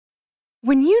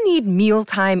When you need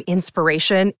mealtime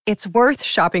inspiration, it's worth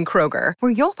shopping Kroger,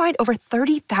 where you'll find over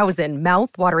 30,000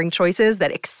 mouth-watering choices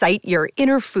that excite your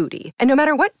inner foodie. And no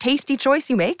matter what tasty choice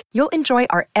you make, you'll enjoy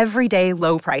our everyday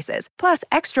low prices, plus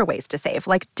extra ways to save,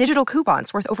 like digital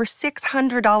coupons worth over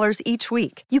 $600 each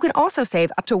week. You can also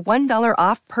save up to $1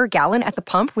 off per gallon at the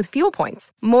pump with fuel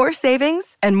points. More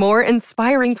savings and more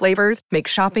inspiring flavors make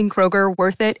shopping Kroger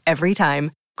worth it every time.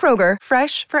 Kroger,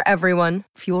 fresh for everyone.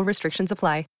 Fuel restrictions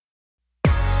apply.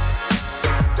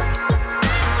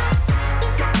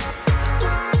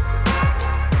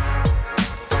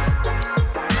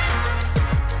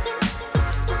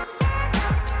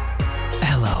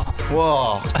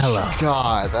 Whoa. Hello.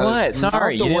 God. What?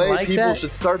 Sorry, not the you didn't way like people that?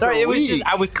 should start Sorry, their it was week. just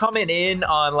I was coming in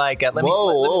on like let me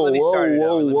Whoa. start it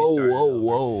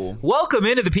over. Welcome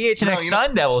into the PHNX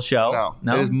Sun Devil show.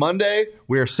 No. It is Monday.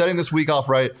 We are setting this week off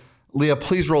right. Leah,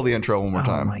 please roll the intro one more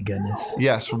time. Oh my goodness.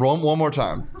 Yes, roll one more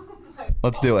time.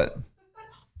 Let's do it.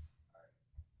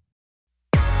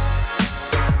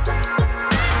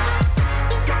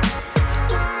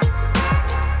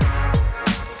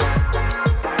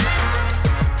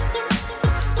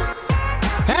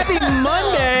 Happy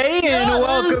Monday and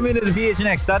welcome into the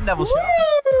PHNX Sun Devil show.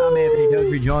 I'm Anthony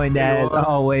Totri, joined as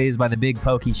always by the big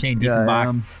pokey Shane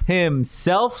Diefenbach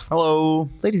himself. Hello.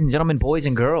 Ladies and gentlemen, boys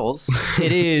and girls,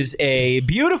 it is a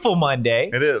beautiful Monday.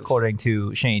 It is. According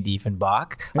to Shane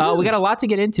Diefenbach. We got a lot to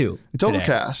get into. It's today.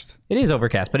 overcast. It is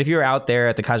overcast, but if you're out there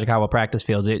at the Kajikawa practice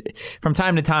fields, from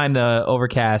time to time the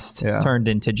overcast turned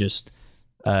into just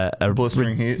a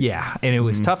blistering heat. Yeah, and it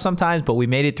was tough sometimes, but we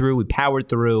made it through. We powered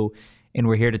through, and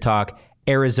we're here to talk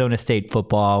Arizona State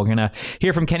football. We're going to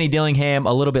hear from Kenny Dillingham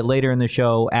a little bit later in the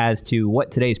show as to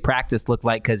what today's practice looked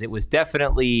like, because it was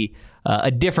definitely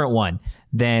a different one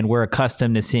than we're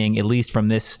accustomed to seeing, at least from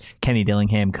this Kenny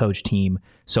Dillingham coach team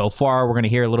so far. We're going to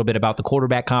hear a little bit about the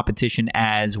quarterback competition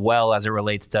as well as it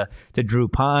relates to Drew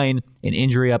Pine, an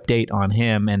injury update on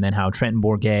him, and then how Trenton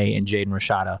Bourguet and Jaden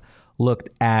Rashada looked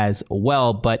as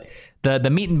well. But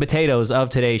the meat and potatoes of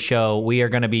today's show, we are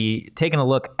going to be taking a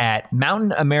look at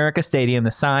Mountain America Stadium. The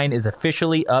sign is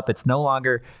officially up. It's no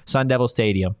longer Sun Devil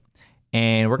Stadium.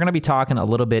 And we're going to be talking a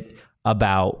little bit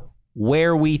about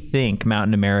where we think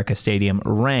Mountain America Stadium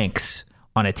ranks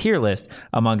on a tier list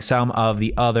among some of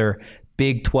the other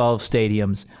Big 12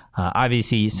 stadiums.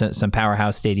 Obviously, some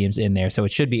powerhouse stadiums in there, so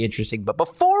it should be interesting. But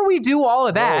before we do all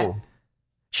of that,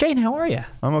 Shane, how are you?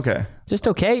 I'm okay. Just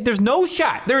okay? There's no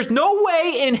shot. There's no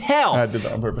way in hell. I did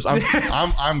that on purpose.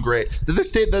 I'm great. Did this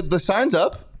state the sign's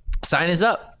up? Sign is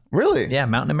up. Really? Yeah,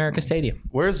 Mountain America Stadium.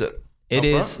 Where is it? It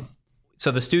is.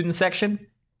 So the student section,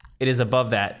 it is above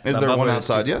that. Is there one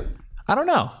outside yet? I don't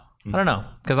know.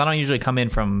 Because I don't usually come in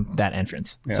from that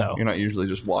entrance. Yeah, so you're not usually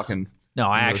just walking. No,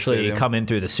 I actually come in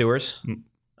through the sewers.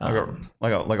 Like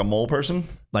a mole person?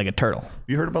 Like a turtle.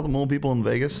 You heard about the mole people in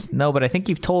Vegas? No, but I think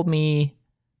you've told me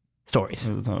stories.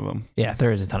 There's a ton of them. Yeah,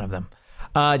 there is a ton of them.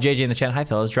 JJ in the chat. Hi,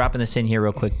 fellas. Dropping this in here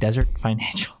real quick. Desert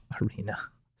Financial Arena.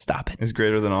 Stop it. It's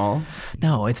greater than all.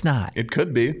 No, it's not. It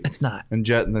could be. It's not. And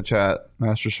Jet in the chat.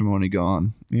 Master Simone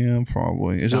gone. Yeah,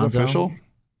 probably. Is it official?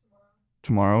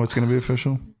 Tomorrow it's going to be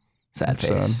official. Sad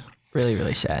face. Really,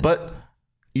 really sad. But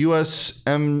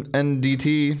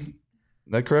USMNDT, is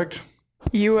that correct?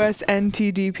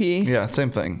 USNTDP. Yeah,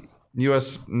 same thing.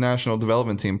 U.S. National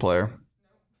Development Team player.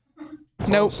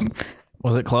 Nope.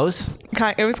 Was it close?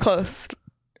 It was close.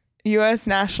 U.S.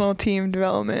 National Team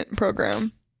Development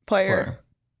Program player.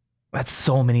 That's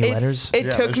so many letters.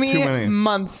 It took me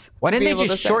months. Why didn't they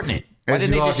just shorten it?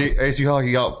 ASU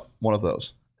Hockey got one of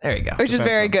those. There you go. Which is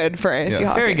very good for ASU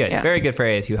Hockey. Very good. Yeah. Very good for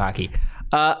ASU Hockey.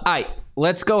 All right,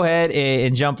 let's go ahead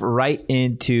and jump right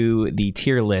into the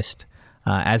tier list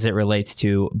as it relates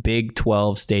to Big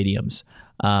 12 stadiums.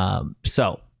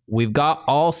 So we've got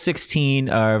all 16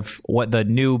 of what the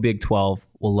new Big 12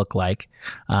 will look like.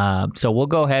 So we'll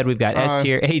go ahead. We've got S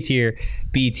tier, A tier,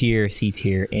 B tier, C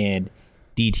tier, and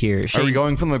D tier. Are we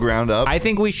going from the ground up? I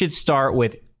think we should start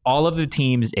with all of the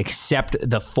teams except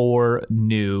the 4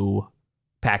 new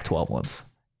Pac-12 ones.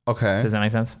 Okay. Does that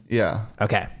make sense? Yeah.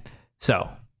 Okay. So,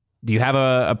 do you have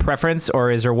a preference, or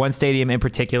is there one stadium in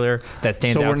particular that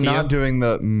stands out to you? So we're not doing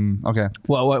the. Okay.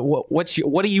 Well,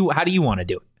 how do you want to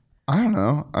do it? I don't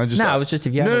know. It was just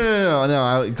if you have.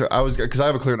 No. I was because I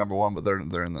have a clear number 1, but they're in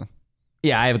the.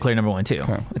 Yeah, I have a clear number 1 too.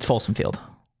 Okay. It's Folsom Field.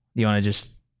 Do you want to just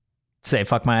say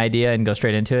fuck my idea and go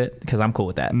straight into it? Because I'm cool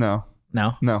with that. No.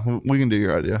 No, we can do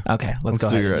your idea. Okay, let's go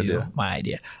ahead and do my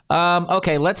idea.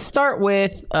 Okay, let's start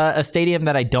with a stadium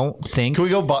that I don't think. Can we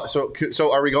go? So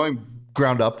are we going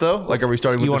ground up though? Like, are we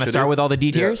starting with? You want to start with all the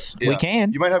D tiers? Yeah. We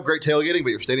can. You might have great tailgating, but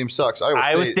your stadium sucks.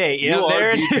 Iowa State. Yeah,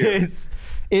 there it is.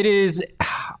 It is.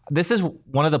 This is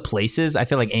one of the places I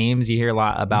feel like Ames. You hear a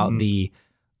lot about the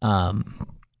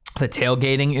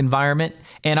tailgating environment,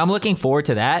 and I'm looking forward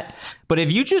to that. But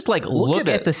if you just like look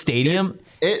at the stadium,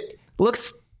 it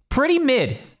looks pretty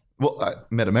mid. Well,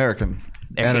 Mid-American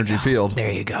Energy Field.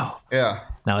 There you go. Yeah.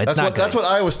 No, it's not good. That's what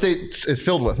Iowa State is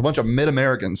filled with. A bunch of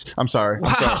Mid-Americans. I'm sorry.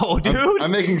 Wow, dude. I'm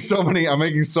making so many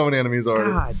enemies already.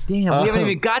 God damn. We haven't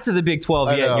even got to the Big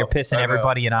 12 yet, and you're pissing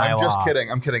everybody in Iowa. I'm just kidding.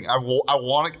 I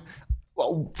want to.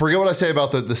 Well, forget what I say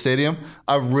about the stadium.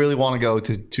 I really want to go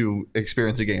to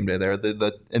experience a game day there.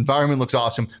 The environment looks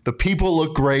awesome. The people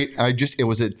look great. It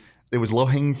was low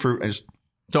hanging fruit.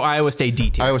 So Iowa State D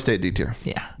tier. Iowa State D tier.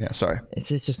 Yeah. Sorry. It's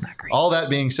just not great. All that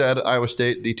being said, Iowa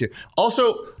State D tier.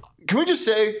 Also, can we just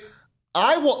say,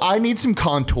 I need some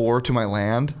contour to my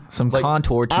land. Some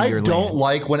contour to your land. I don't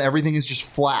like when everything is just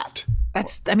flat.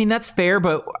 That's fair,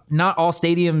 but not all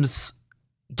stadiums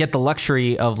get the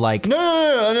luxury of like.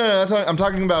 No. That's not, I'm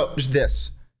talking about just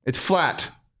this. It's flat.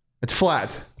 It's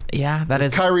flat. Yeah,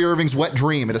 it's Kyrie Irving's wet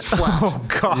dream. It is flat. Oh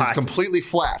God, it's completely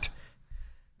flat.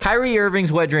 Kyrie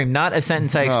Irving's wet dream, not a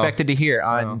sentence I expected to hear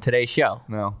on today's show.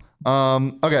 No.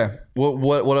 Okay. What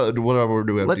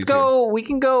do we have? Let's go. We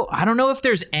can go. I don't know if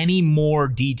there's any more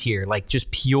D tier, like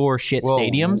just pure shit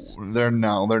stadiums. They're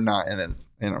not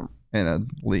in a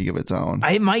league of its own.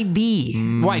 It might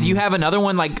be. Why? Do you have another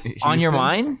one like Houston? On your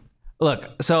mind?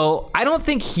 Look, so I don't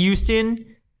think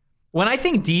Houston. When I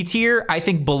think D tier, I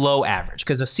think below average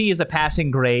because a C is a passing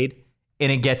grade.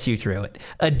 And it gets you through it.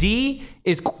 A D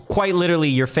is quite literally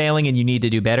you're failing and you need to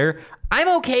do better. I'm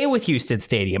okay with Houston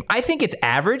Stadium. I think it's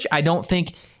average. I don't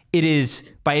think it is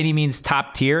by any means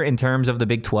top tier in terms of the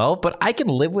Big 12, but I can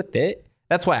live with it.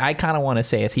 That's why I kind of want to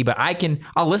say a C, but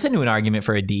I'll listen to an argument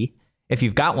for a D if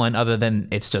you've got one other than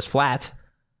it's just flat.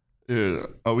 Dude,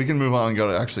 we can move on and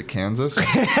go to actually Kansas.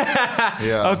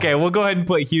 Yeah. Okay, we'll go ahead and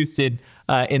put Houston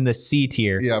in the C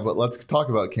tier. Yeah, but let's talk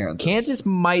about Kansas. Kansas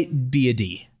might be a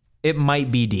D. It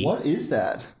might be D. What is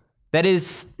that? That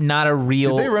is not a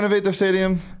real. Did they renovate their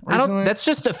stadium recently? That's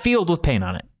just a field with paint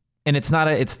on it, and it's not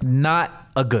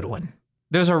a good one.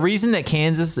 There's a reason that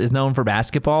Kansas is known for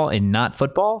basketball and not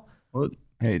football. Well,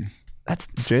 hey, that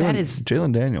is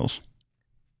Jalen Daniels.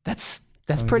 That's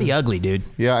pretty ugly, dude.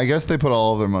 Yeah, I guess they put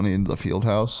all of their money into the field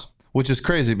house, which is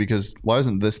crazy because why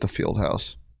isn't this the field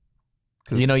house?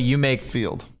 You make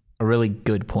field. A really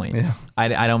good point. Yeah.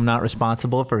 I'm not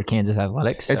responsible for Kansas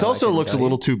athletics. It also looks a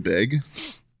little too big.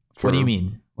 What do you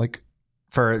mean? Like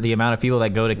for the amount of people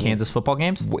that go to Kansas football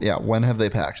games? Yeah. When have they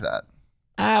packed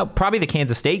that? Probably the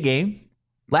Kansas State game.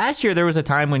 Last year, there was a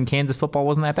time when Kansas football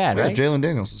wasn't that bad, right? Jalen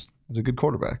Daniels is a good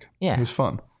quarterback. Yeah. He was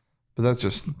fun. But that's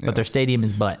just... Yeah. But their stadium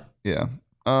is butt. Yeah.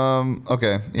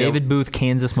 Okay. David Booth,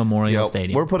 Kansas Memorial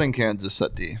Stadium. We're putting Kansas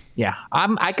at D. Yeah.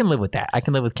 I can live with that. I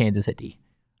can live with Kansas at D.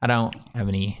 I don't have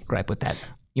any gripe with that.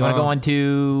 You want to go on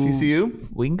to... TCU?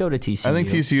 We can go to TCU. I think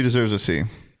TCU deserves a C.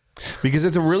 Because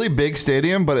it's a really big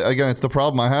stadium, but again, it's the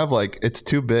problem I have. Like, it's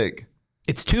too big.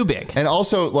 It's too big. And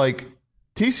also, like,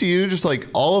 TCU, just like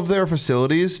all of their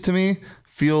facilities to me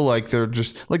feel like they're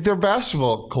just like their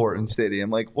basketball court and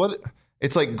stadium. Like, what?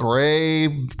 It's like gray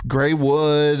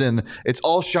wood, and it's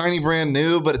all shiny brand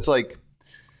new, but it's like...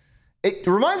 It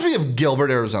reminds me of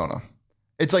Gilbert, Arizona.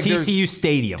 It's like TCU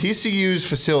Stadium. TCU's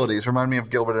facilities remind me of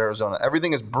Gilbert, Arizona.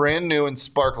 Everything is brand new and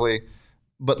sparkly,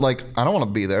 but like I don't want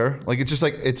to be there. Like it's just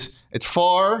like it's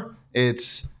far. It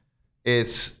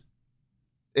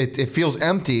feels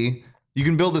empty. You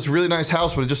can build this really nice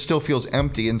house, but it just still feels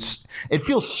empty and it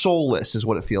feels soulless, is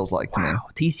what it feels like to me.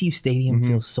 TCU Stadium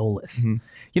feels soulless. Mm-hmm.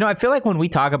 I feel like when we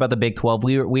talk about the Big 12,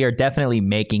 we are definitely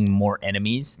making more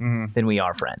enemies than we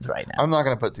are friends right now. I'm not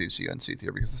going to put TCU in C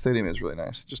tier because the stadium is really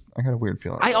nice. I got a weird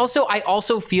feeling. I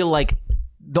also feel like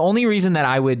the only reason that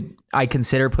I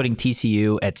consider putting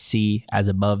TCU at C as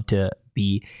above to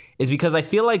B is because I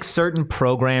feel like certain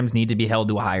programs need to be held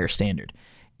to a higher standard.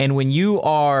 And when you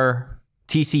are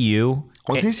TCU...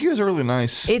 TCU is really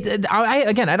nice.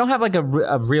 I don't have like a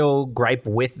real gripe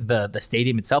with the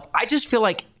stadium itself. I just feel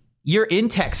like you're in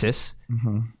Texas.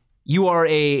 Mm-hmm. You are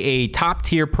a top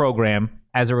tier program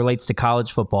as it relates to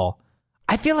college football.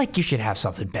 I feel like you should have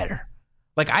something better.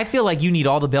 Like, I feel like you need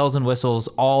all the bells and whistles,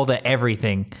 all the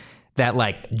everything that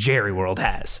like Jerry World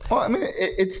has. Well, I mean,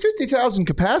 it's 50,000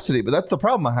 capacity, but that's the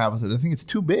problem I have with it. I think it's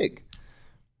too big.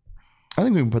 I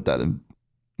think we can put that in.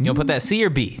 You'll put that C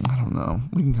or B? I don't know.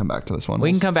 We can come back to this one.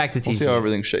 We can come back to TCU. We'll see how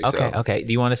everything shakes out. Okay.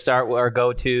 Do you want to start or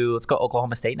let's go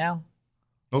Oklahoma State now?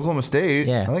 Oklahoma State?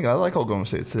 Yeah. I like Oklahoma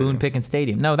State Stadium. Boone Pickens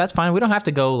Stadium. No, that's fine. We don't have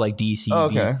to go like DC. Oh,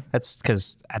 okay. That's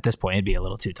because at this point it'd be a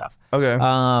little too tough. Okay.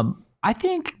 I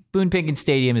think Boone Pickens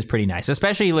Stadium is pretty nice,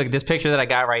 especially look at this picture that I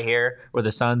got right here where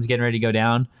the sun's getting ready to go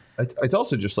down. It's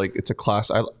also just like it's a class.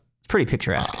 It's pretty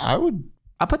picturesque.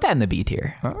 I'll put that in the B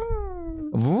tier.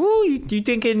 Ooh, you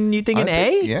thinking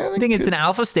A? Yeah, I think it's an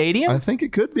Alpha Stadium. I think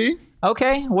it could be.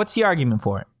 Okay, what's the argument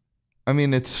for it? I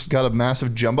mean, it's got a massive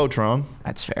jumbotron.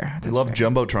 That's fair. I love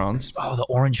jumbotrons. Oh, the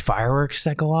orange fireworks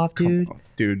that go off, dude.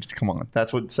 Come on.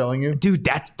 That's what's selling you? Dude,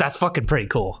 that's fucking pretty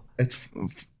cool. It's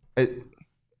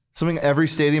something every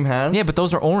stadium has. Yeah, but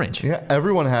those are orange. Yeah,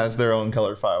 everyone has their own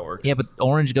colored fireworks. Yeah, but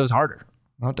orange goes harder.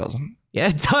 No, it doesn't. Yeah,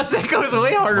 it does. It goes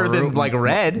way harder than like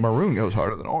red. Maroon goes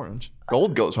harder than orange.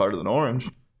 Gold goes harder than orange.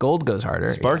 Gold goes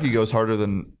harder. Sparky goes harder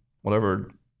than whatever.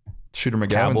 Shooter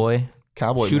McGavins.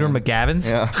 Cowboy. Shooter man. McGavins.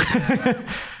 Yeah.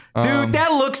 Dude,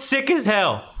 that looks sick as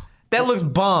hell. That looks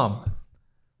bomb.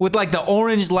 With like the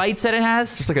orange lights that it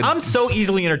has. Just like I'm so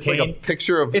easily entertained. Like a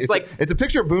picture of it's a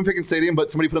picture of Boone Pickens Stadium, but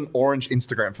somebody put an orange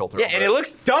Instagram filter. Yeah, and it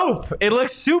looks dope. It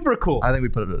looks super cool. I think we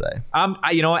put it today.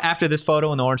 You know what? After this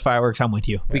photo and the orange fireworks, I'm with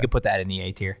you. Yeah. We could put that in the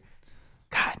A tier.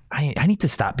 God, I need to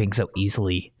stop being so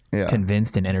easily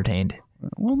convinced and entertained.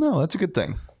 Well, no, that's a good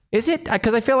thing. Is it?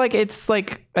 Because I feel like it's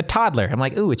like a toddler. I'm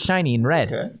like, ooh, it's shiny and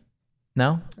red. Okay.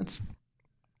 No? It's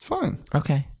fine.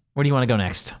 Okay. Where do you want to go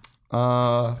next?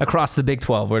 Across the Big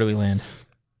 12, where do we land?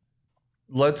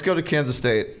 Let's go to Kansas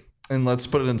State and let's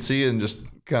put it in C and just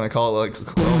kind of call it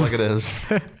like it is.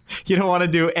 You don't want to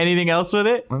do anything else with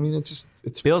it? I mean,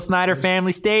 it's Bill Snyder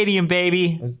Family Stadium,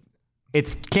 baby.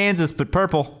 It's Kansas, but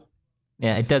purple.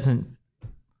 Yeah, it doesn't.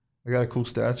 They got a cool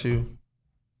statue.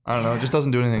 I don't know. It just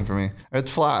doesn't do anything for me. It's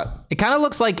flat. It kind of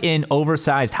looks like an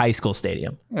oversized high school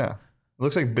stadium. Yeah. It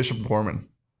looks like Bishop Gorman.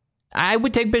 I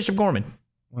would take Bishop Gorman.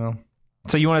 Well.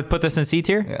 So you want to put this in C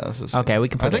tier? Yeah, this is. Okay, we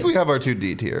can put I think we have our 2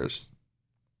 D tiers.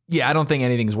 Yeah, I don't think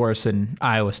anything's worse than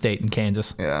Iowa State and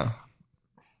Kansas. Yeah.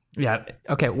 Yeah.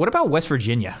 Okay, what about West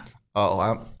Virginia?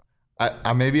 Oh,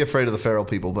 I may be afraid of the feral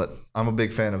people, but I'm a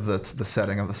big fan of the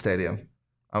setting of the stadium.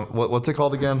 What's it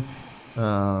called again?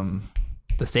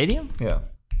 The stadium? Yeah.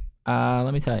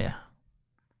 Let me tell you.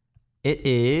 It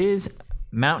is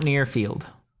Mountaineer Field.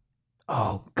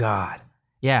 Oh, God.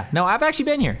 Yeah. No, I've actually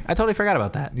been here. I totally forgot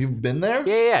about that. You've been there?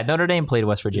 Yeah. Notre Dame played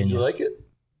West Virginia. Did you like it?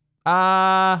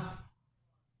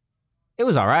 It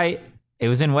was all right. It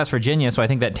was in West Virginia, so I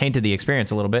think that tainted the experience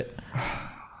a little bit.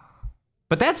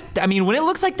 But when it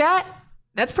looks like that,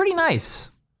 that's pretty nice.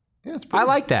 Yeah, it's pretty. I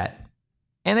like that.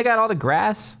 And they got all the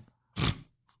grass.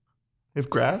 They have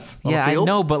grass? Yeah, I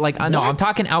know, but I'm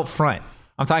talking out front.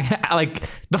 I'm talking like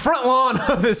the front lawn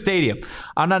of the stadium.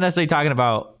 I'm not necessarily talking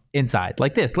about inside.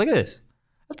 Like this. Look at this.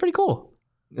 That's pretty cool.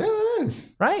 Yeah, it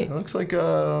is. Right. It looks like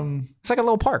it's like a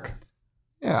little park.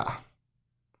 Yeah.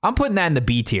 I'm putting that in the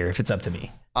B tier if it's up to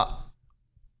me. I'm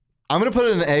going to put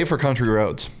it in A for country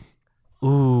roads.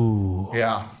 Ooh.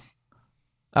 Yeah.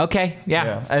 Okay.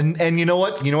 Yeah. And you know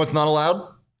what? You know what's not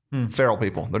allowed? Feral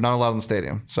people. They're not allowed in the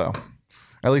stadium. So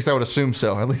at least I would assume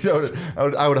so. At least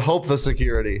I would hope the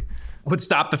security would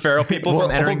stop the feral people from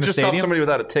entering the stadium. Just stop somebody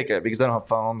without a ticket because they don't have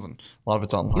phones and a lot of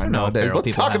it's online nowadays. Let's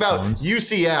talk about phones.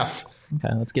 UCF. Okay,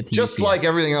 let's get to just UCF. Like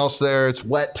everything else there, it's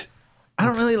wet. I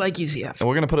don't really like UCF. And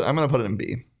I'm gonna put it in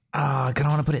B. I kind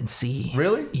of want to put it in C.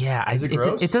 Really? Yeah.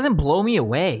 Gross? It doesn't blow me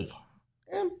away.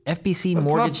 Yeah, FBC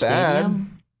Mortgage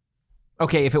Stadium.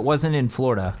 Okay, if it wasn't in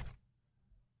Florida,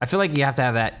 I feel like you have to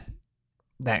have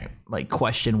that like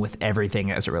question with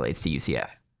everything as it relates to UCF.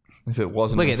 If it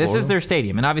wasn't, look at this is their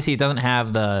stadium, and obviously it doesn't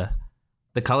have the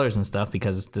colors and stuff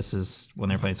because this is when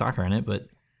they're playing soccer in it, but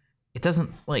it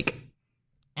doesn't like.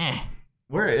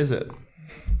 Where is it?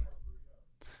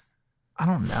 I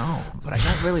don't know, but I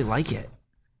don't really like it.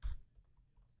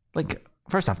 Like,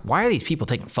 first off, why are these people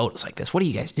taking photos like this? What are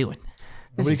you guys doing?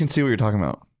 Nobody can see what you're talking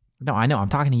about. No, I know. I'm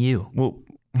talking to you. Well,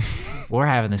 we're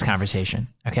having this conversation,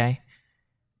 okay?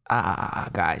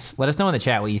 Guys, let us know in the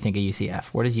chat what you think of UCF.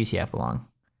 Where does UCF belong?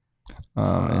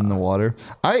 In the water.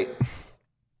 I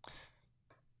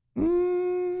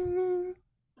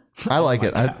like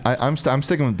it. I'm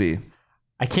sticking with B.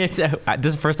 I can't say this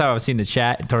is the first time I've seen the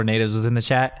chat. Tornadoes was in the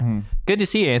chat. Good to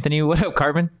see you, Anthony. What up,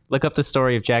 Carbon? Look up the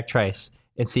story of Jack Trice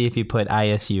and see if you put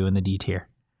ISU in the D tier.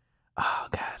 Oh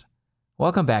God.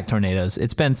 Welcome back, Tornadoes.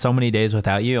 It's been so many days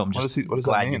without you. I'm just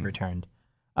glad you've returned.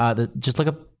 Just look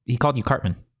up. He called you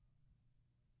Cartman.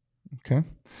 Okay.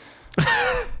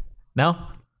 No?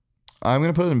 I'm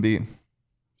going to put it in B.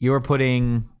 You were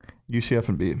putting UCF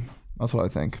in B. That's what I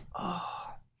think. I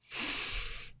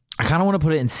kind of want to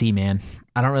put it in C, man.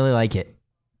 I don't really like it.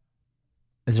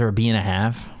 Is there a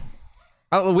B.5?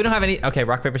 Oh, we don't have any. Okay,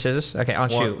 rock, paper, scissors. Okay, on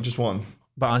shoot. Just one.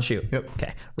 But on shoot. Yep.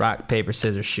 Okay, rock, paper,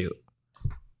 scissors, shoot.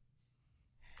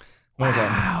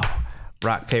 Wow.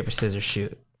 Rock, paper, scissors,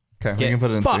 shoot. Okay, Get we can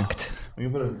put it in fucked. C. We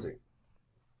can put it in C.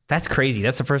 That's crazy.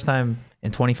 That's the first time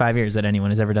in 25 years that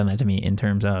anyone has ever done that to me in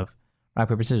terms of rock,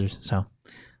 paper, scissors. So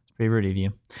it's pretty rude of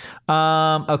you.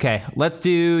 Okay, you want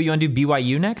to do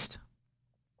BYU next?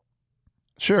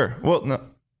 Sure. Well, no.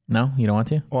 No, you don't want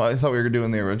to? Well, I thought we were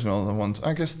doing the original ones.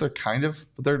 I guess they're kind of,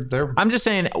 but they're. I'm just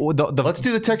saying. Let's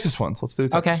do the Texas ones. Let's do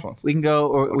the Texas ones. We can go.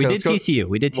 Or we did TCU.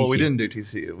 We did TCU. Well, we didn't do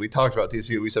TCU. We talked about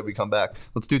TCU. We said we come back.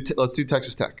 Let's do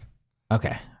Texas Tech.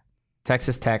 Okay,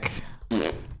 Texas Tech.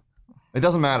 It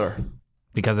doesn't matter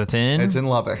because it's in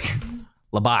Lubbock.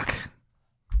 Lubbock.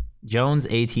 Jones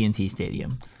AT&T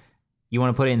Stadium. You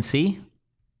want to put it in C?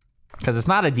 Because it's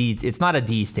not a D. It's not a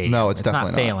D stadium. No, it's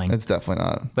definitely not failing. It's definitely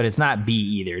not. But it's not B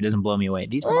either. It doesn't blow me away.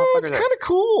 These motherfuckers it's kind of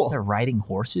cool. They're riding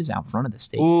horses out front of the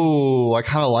stadium. Ooh, I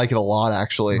kind of like it a lot,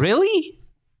 actually. Really?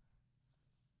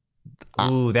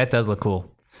 Ooh, that does look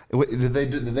cool. Wait, did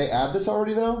they add this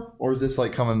already though, or is this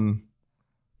like coming?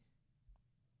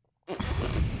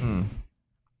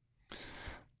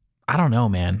 I don't know,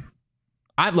 man.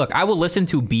 I will listen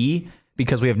to B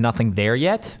because we have nothing there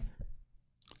yet.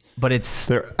 But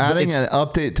they're adding an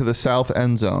update to the south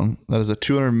end zone. That is a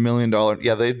 $200 million.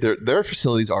 Yeah, their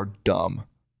facilities are dumb.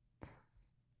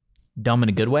 Dumb in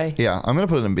a good way? Yeah, I'm gonna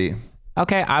put it in B.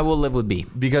 Okay, I will live with B.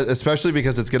 Especially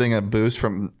because it's getting a boost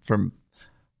from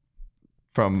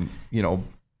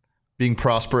being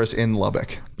prosperous in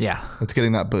Lubbock. Yeah, it's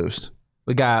getting that boost.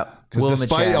 We got Will in the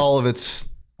despite chat. all of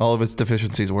its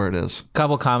deficiencies, where it is.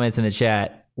 Couple comments in the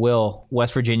chat. Will,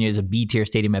 West Virginia is a B-tier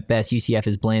stadium at best. UCF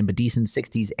is bland, but decent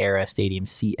 60s era stadium,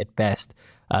 C at best.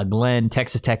 Glenn,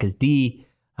 Texas Tech is D.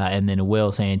 And then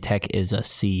Will saying Tech is a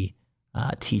C.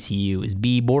 TCU is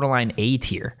B, borderline A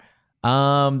tier.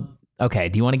 Okay,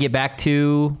 do you want to get back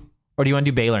to, or do you want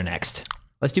to do Baylor next?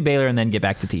 Let's do Baylor and then get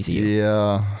back to TCU.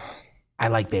 Yeah. I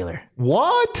like Baylor.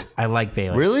 What? I like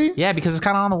Baylor. Really? Yeah, because it's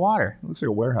kind of on the water. It looks like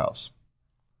a warehouse.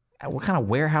 What kind of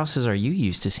warehouses are you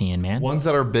used to seeing, man? Ones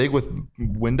that are big with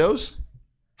windows.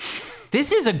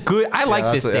 This is a good. I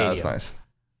like this stadium. Yeah, that's nice.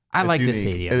 I like unique. this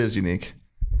stadium. It is unique.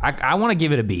 I want to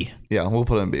give it a B. Yeah, we'll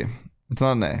put it in B. It's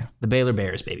not an A. The Baylor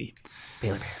Bears, baby.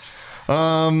 Baylor Bears.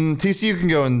 TCU can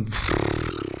go in.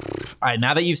 All right,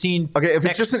 now that you've seen. Okay, if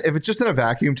it's just in a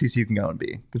vacuum, TCU can go in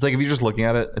B. Because like if you're just looking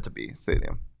at it, it's a B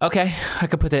stadium. Okay, I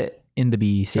could put that in the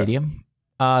B stadium. Okay.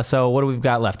 So what do we've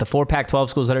got left? The 4 Pac-12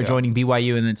 schools that are joining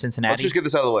BYU and then Cincinnati. Let's just get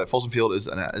this out of the way. Folsom Field is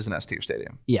an S-tier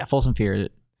stadium. Yeah, Folsom Field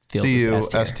CU,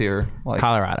 is S-tier.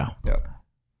 Colorado. Yeah.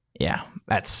 Yeah,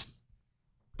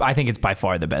 I think it's by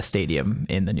far the best stadium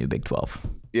in the new Big 12.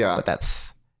 Yeah. But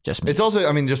that's just me. It's also,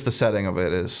 just the setting of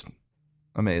it is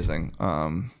amazing.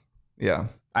 Yeah. All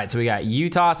right, so we got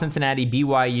Utah, Cincinnati,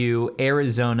 BYU,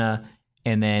 Arizona,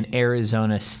 and then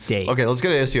Arizona State. Okay, let's get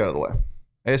ASU out of the way.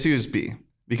 ASU is B.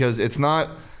 Because it's not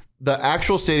the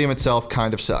actual stadium itself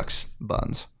kind of sucks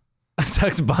buns.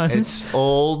 Sucks buns. It's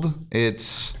old.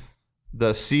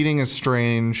 The seating is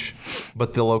strange,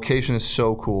 but the location is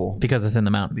so cool because it's in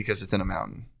the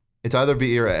mountain. It's either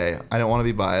B or A. I don't want to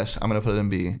be biased. I'm going to put it in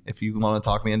B. If you want to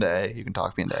talk me into A, you can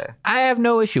talk me into A. I have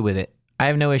no issue with it. I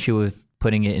have no issue with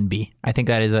putting it in B. I think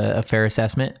that is a fair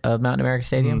assessment of Mountain America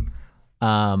Stadium.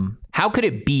 How could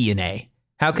it be an A?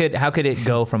 How could it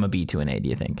go from a B to an A? Do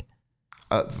you think?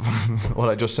 What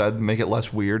I just said, make it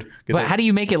less weird. But how do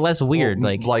you make it less weird?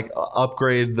 Like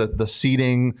upgrade the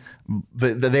seating. I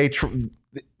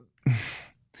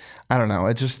don't know.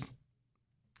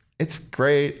 It's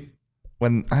great.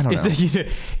 When I don't know.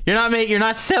 You're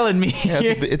not selling me. Yeah,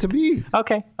 it's a B.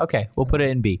 Okay. We'll put it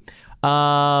in B. Do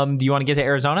you want to get to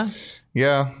Arizona?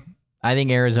 Yeah. I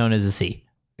think Arizona is a C.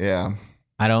 Yeah.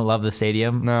 I don't love the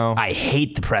stadium. No. I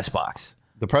hate the press box.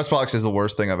 The press box is the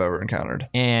worst thing I've ever encountered.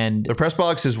 And the press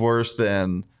box is worse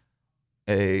than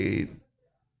a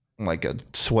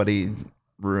sweaty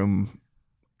room.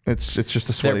 It's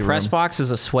just a sweaty room. Their press box is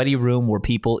a sweaty room where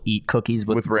people eat cookies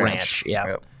with ranch. Yeah.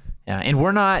 Yep. Yeah. And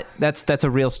we're not, that's a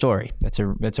real story. That's a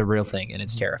real thing, and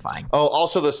it's terrifying. Oh,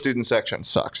 also the student section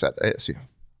sucks at ASU.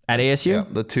 At ASU? Yeah.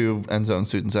 The 2 end zone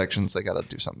student sections, they got to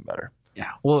do something better.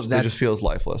 Yeah. Well, it just feels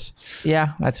lifeless.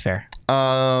 Yeah, that's fair.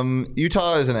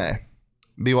 Utah is an A.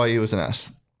 BYU is an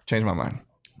S. Change my mind.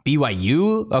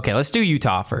 BYU? Okay, let's do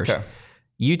Utah first. Okay.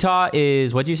 Utah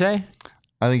is, what'd you say?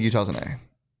 I think Utah's an A.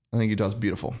 I think Utah's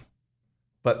beautiful.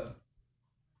 But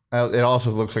it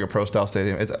also looks like a pro-style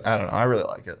stadium. I don't know. I really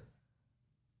like it.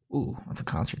 Ooh, what's a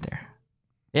concert there?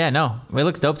 Yeah, no. It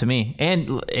looks dope to me.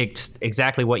 And it's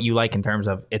exactly what you like in terms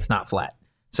of it's not flat.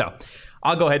 So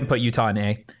I'll go ahead and put Utah in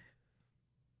A.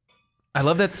 I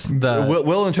love that's the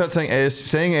Will and Chet saying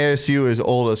ASU is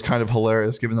old is kind of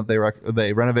hilarious, given that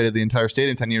they renovated the entire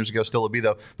stadium 10 years ago. Still a B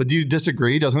though. But do you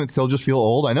disagree? Doesn't it still just feel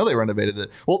old? I know they renovated it.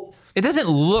 Well, it doesn't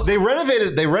look. They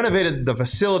renovated the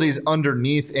facilities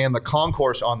underneath and the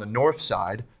concourse on the north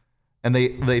side, and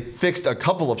they fixed a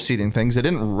couple of seating things. They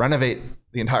didn't renovate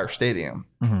the entire stadium,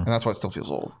 and that's why it still feels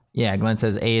old. Yeah, Glenn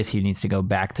says ASU needs to go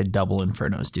back to double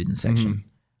Inferno student section.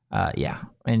 Yeah,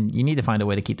 and you need to find a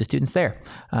way to keep the students there.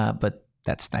 But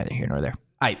that's neither here nor there.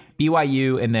 All right,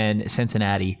 BYU and then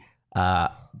Cincinnati.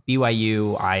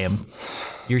 BYU,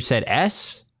 you said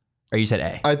S or you said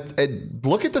A? I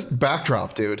look at this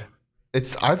backdrop, dude.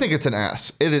 I think it's an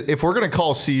S. If we're gonna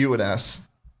call CU an S,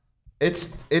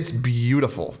 it's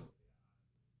beautiful.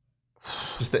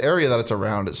 Just the area that it's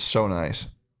around is so nice.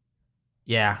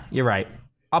 Yeah, you're right.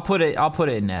 I'll put it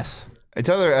in S. It's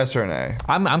either S or an A.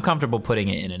 I'm comfortable putting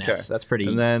it in an S. That's pretty.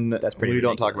 And then that's pretty. We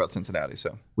ridiculous. don't talk about Cincinnati,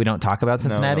 so we don't talk about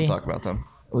Cincinnati. No, we don't talk about them.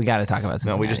 We got to talk about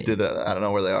Cincinnati. No, we just did that. I don't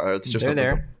know where they are. It's just they're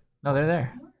there. No, they're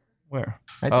there. Where?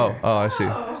 Right oh, there. I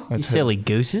see. You silly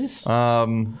gooses.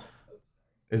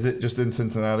 Is it just in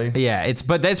Cincinnati? Yeah,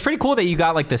 but that's pretty cool that you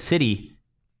got like the city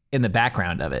in the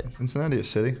background of it. Cincinnati a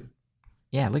city?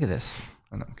 Yeah, look at this.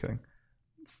 I know, I'm kidding.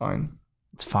 It's fine.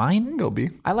 It's fine. Go B.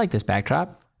 I like this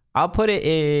backdrop. I'll put it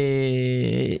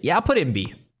in. Yeah, I'll put it in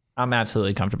B. I'm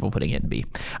absolutely comfortable putting it in B.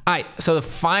 All right. So the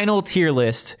final tier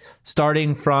list,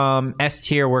 starting from S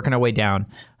tier, working our way down.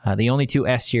 The only two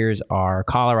S tiers are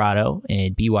Colorado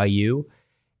and BYU.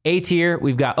 A tier,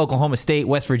 we've got Oklahoma State,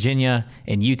 West Virginia,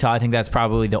 and Utah. I think that's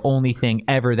probably the only thing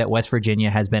ever that West Virginia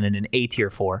has been in an A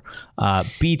tier for.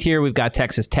 B tier, we've got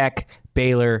Texas Tech,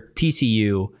 Baylor,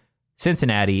 TCU,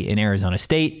 Cincinnati, and Arizona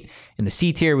State. In the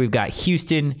C tier, we've got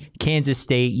Houston, Kansas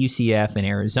State, UCF, and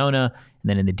Arizona. And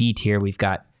then in the D tier, we've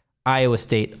got Iowa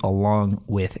State along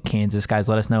with Kansas. Guys,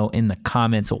 let us know in the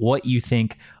comments what you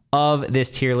think of this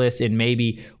tier list and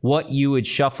maybe what you would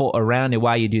shuffle around. And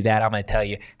while you do that, I'm going to tell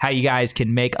you how you guys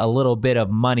can make a little bit of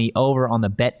money over on the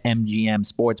BetMGM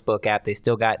Sportsbook app. They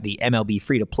still got the MLB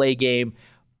free-to-play game,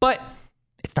 but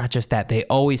it's not just that. They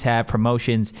always have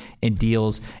promotions and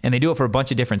deals, and they do it for a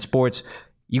bunch of different sports.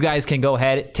 You guys can go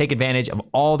ahead, take advantage of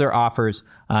all their offers.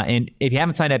 And if you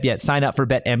haven't signed up yet, sign up for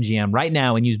BetMGM right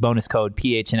now and use bonus code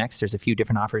PHNX. There's a few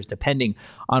different offers depending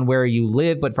on where you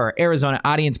live. But for our Arizona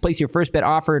audience, place your first bet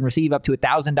offer and receive up to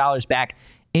 $1,000 back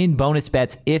in bonus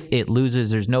bets if it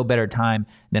loses. There's no better time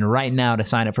than right now to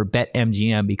sign up for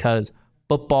BetMGM because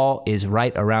football is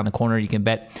right around the corner. You can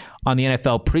bet on the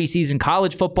NFL preseason,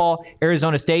 college football,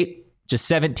 Arizona State, just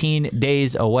 17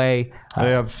 days away.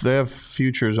 They have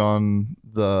futures on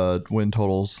the win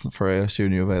totals for ASU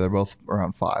and U of A. They're both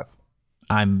around 5.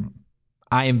 I'm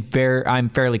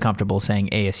fairly comfortable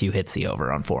saying ASU hits the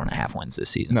over on 4.5 wins this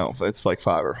season. No, it's like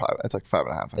 5 or 5. It's like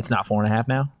 5.5. It's not 4.5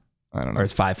 now? I don't know. Or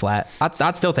it's 5 flat?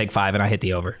 I'd still take 5 and I hit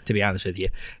the over, to be honest with you.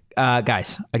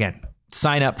 Guys, again,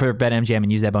 sign up for BetMGM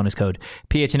and use that bonus code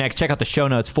PHNX. Check out the show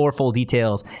notes for full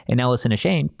details. And now listen to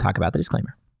Shane talk about the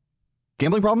disclaimer.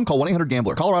 Gambling problem? Call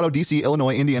 1-800-GAMBLER. Colorado, D.C.,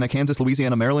 Illinois, Indiana, Kansas,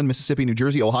 Louisiana, Maryland, Mississippi, New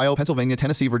Jersey, Ohio, Pennsylvania,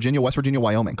 Tennessee, Virginia, West Virginia,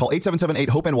 Wyoming. Call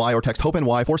 877-8-HOPE-NY or text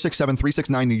HOPE-NY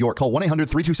 467-369 New York. Call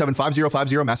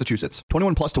 1-800-327-5050 Massachusetts.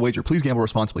 21 plus to wager. Please gamble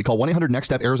responsibly. Call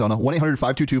 1-800-NEXT-STEP Arizona.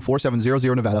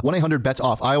 1-800-522-4700 Nevada.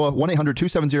 1-800-BETS-OFF Iowa.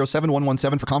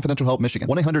 1-800-270-7117 for confidential help Michigan.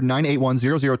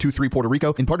 1-800-981-0023 Puerto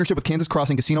Rico. In partnership with Kansas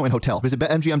Crossing Casino and Hotel. Visit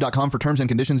BetMGM.com for terms and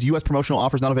conditions. U.S. promotional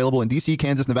offers not available in D.C.,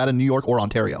 Kansas, Nevada, New York, or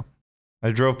Ontario. I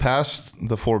drove past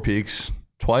the Four Peaks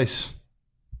twice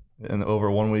in over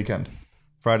one weekend,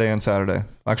 Friday and Saturday.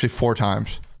 Actually, 4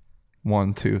 times.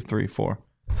 1, 2, 3, 4.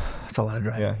 That's a lot of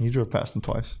driving. Yeah, you drove past them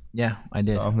twice. Yeah, I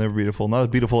did. So they're beautiful. Not as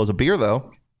beautiful as a beer,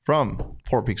 though, from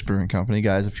Four Peaks Brewing Company.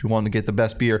 Guys, if you want to get the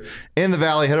best beer in the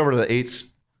Valley, head over to the 8th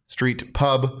Street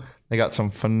Pub. They got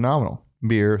some phenomenal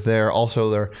beer there.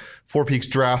 Also, their Four Peaks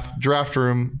draft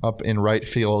room up in right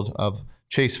field of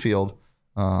Chase Field.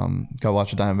 Go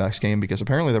watch a Diamondbacks game because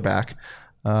apparently they're back.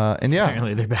 And yeah,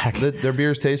 apparently they're back. Their beer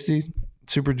is tasty,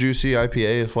 super juicy.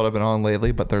 IPA is what I've been on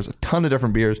lately, but there's a ton of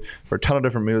different beers for a ton of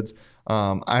different moods.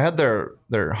 I had their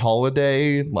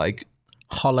holiday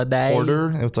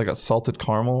porter. It was like a salted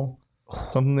caramel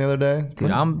something the other day.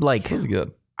 Dude, I'm like, it was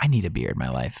good. I need a beer in my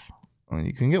life. I mean,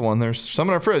 you can get one. There's some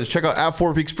in our fridge. Check out at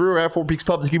Four Peaks Brew, at Four Peaks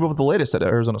Pub to keep up with the latest at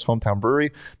Arizona's hometown brewery.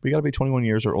 But you got to be 21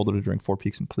 years or older to drink Four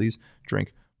Peaks, and please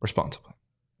drink responsibly.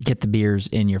 Get the beers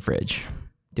in your fridge.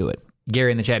 Do it.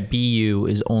 Gary in the chat, BU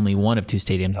is only one of 2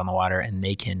 stadiums on the water, and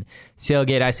they can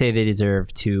sailgate. I say they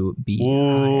deserve to be.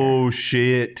 Oh,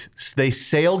 shit. They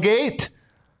sailgate?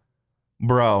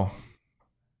 Bro.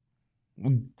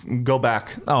 Go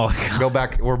back. Oh, God. Go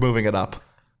back. We're moving it up.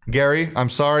 Gary, I'm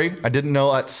sorry. I didn't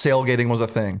know that sailgating was a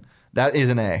thing. That is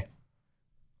an A.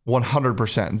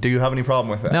 100%. Do you have any problem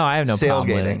with that? No, I have no problem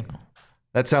with it.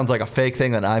 That sounds like a fake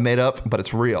thing that I made up, but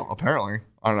it's real, apparently.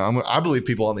 I don't know. I believe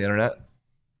people on the internet.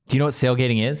 Do you know what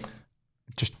sailgating is?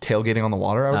 Just tailgating on the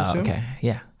water, I would assume. Okay.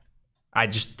 Yeah. I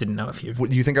just didn't know if you...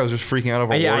 Do you think I was just freaking out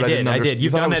over a Yeah, word I I did. didn't I understand? did.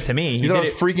 You've done that to me. You You thought I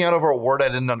did was freaking out over a word I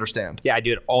didn't understand? Yeah, I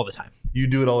do it all the time. You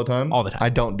do it all the time? All the time. I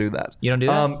don't do that. You don't do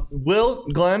that? Will,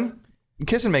 Glenn,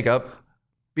 kiss and make up.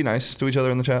 Be nice to each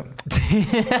other in the chat.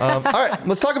 All right,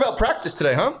 let's talk about practice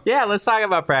today, huh? Yeah, let's talk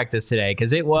about practice today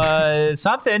because it was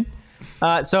something.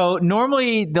 So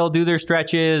normally they'll do their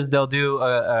stretches, they'll do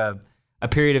a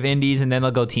period of indies, and then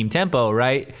they'll go team tempo,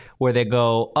 right? Where they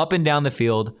go up and down the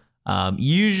field,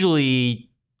 usually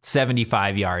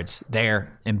 75 yards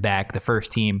there and back, the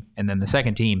first team and then the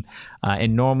second team.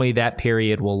 And normally that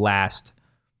period will last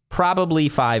probably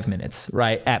 5 minutes,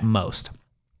 right, at most.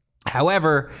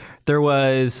 However, there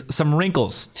was some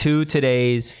wrinkles to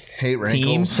today's Hate team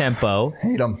wrinkles. tempo.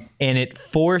 Hate them. And it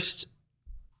forced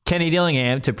Kenny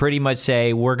Dillingham to pretty much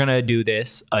say, we're going to do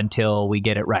this until we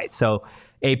get it right. So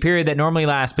a period that normally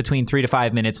lasts between 3 to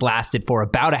 5 minutes lasted for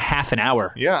about a half an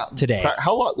hour today.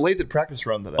 How late did practice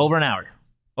run today? Over an hour.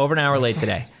 Over an hour late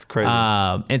today. It's crazy.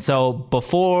 And so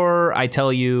before I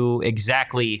tell you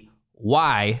exactly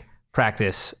why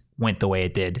practice went the way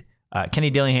it did, Kenny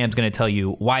Dillingham's going to tell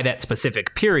you why that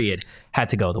specific period had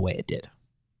to go the way it did.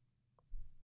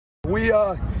 We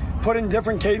put in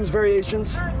different cadence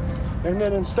variations, and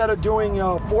then instead of doing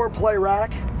a 4-play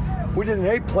rack, we did an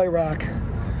 8-play rack.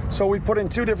 So we put in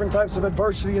 2 different types of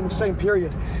adversity in the same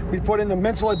period. We put in the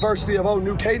mental adversity of,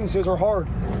 new cadences are hard,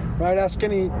 right? Ask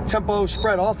any tempo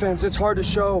spread offense, it's hard to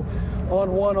show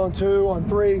on 1, on 2, on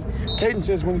 3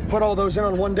 cadences when you put all those in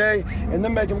on one day and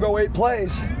then make them go 8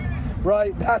 plays,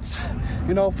 right? That's,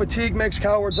 fatigue makes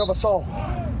cowards of us all,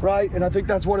 right? And I think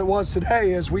that's what it was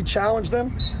today, is we challenged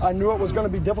them. I knew it was going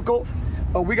to be difficult,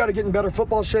 but we got to get in better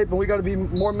football shape and we got to be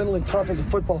more mentally tough as a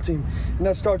football team. And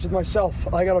that starts with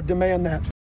myself. I got to demand that.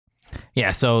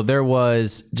 Yeah, so there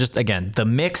was just, again, the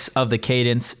mix of the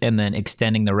cadence and then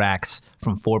extending the racks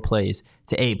from 4 plays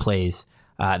to 8 plays.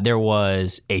 There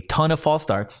was a ton of false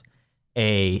starts,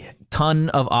 a ton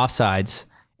of offsides.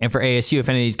 And for ASU, if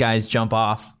any of these guys jump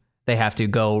off, they have to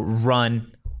go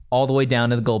run all the way down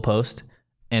to the goalpost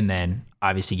and then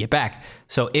obviously get back.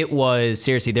 So it was,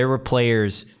 seriously, there were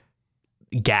players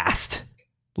gassed,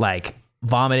 like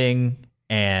vomiting,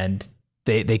 and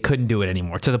they couldn't do it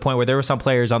anymore, to the point where there were some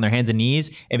players on their hands and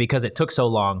knees, and because it took so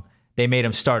long, they made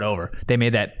them start over. They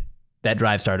made that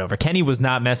drive start over. Kenny was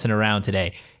not messing around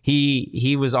today.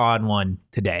 He was on one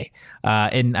today.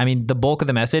 And I mean, the bulk of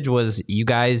the message was, you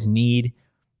guys need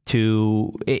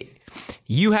to,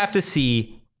 you have to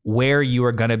see where you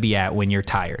are going to be at when you're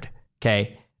tired.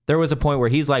 Okay. There was a point where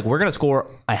he's like, we're going to score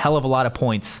a hell of a lot of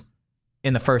points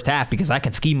in the first half because I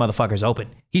can ski motherfuckers open.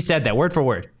 He said that word for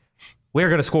word. We're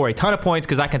going to score a ton of points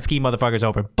because I can ski motherfuckers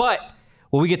open. But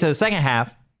when we get to the second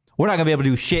half, we're not going to be able to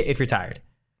do shit if you're tired.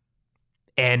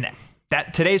 And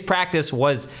that today's practice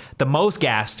was the most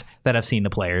gassed that I've seen the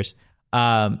players.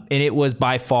 And it was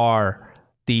by far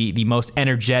the most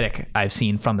energetic I've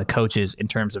seen from the coaches in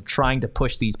terms of trying to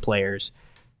push these players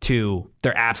to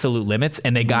their absolute limits.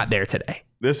 And they got there today.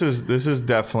 This is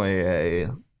definitely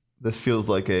this feels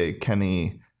like a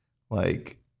Kenny,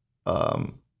 like a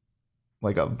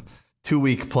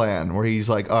 2-week plan where he's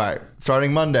like, all right,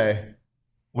 starting Monday,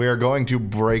 we are going to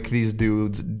break these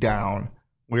dudes down.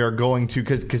 We are going to,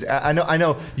 because I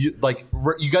know you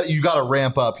got to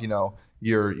ramp up,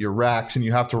 your racks, and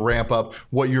you have to ramp up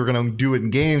what you're going to do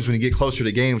in games when you get closer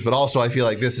to games. But also, I feel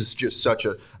like this is just such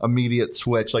a immediate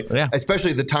switch,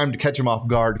 especially the time to catch them off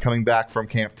guard coming back from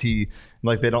Camp T.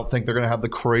 Like, they don't think they're going to have the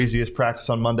craziest practice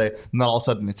on Monday, and then all of a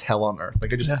sudden it's hell on earth.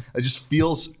 Like, it just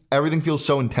feels, everything feels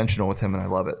so intentional with him, and I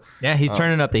love it. Yeah, he's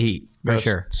turning up the heat for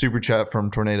sure. Super chat from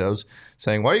Tornadoes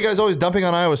saying, "Why are you guys always dumping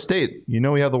on Iowa State? You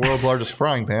know we have the world's largest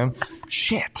frying pan."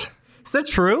 Shit. Is that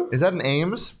true? Is that an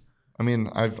Ames? I mean,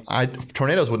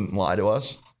 Tornadoes wouldn't lie to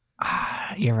us.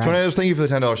 You're right. Tornadoes, thank you for the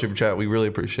 $10 super chat. We really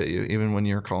appreciate you, even when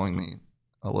you're calling me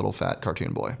a little fat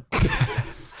cartoon boy.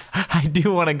 I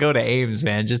do want to go to Ames,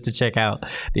 man, just to check out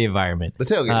the environment. The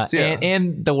tailgates, yeah.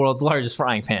 And the world's largest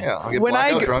frying pan. Yeah, I'll get When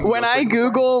blackout drunk and when go I sit in the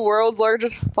Google world's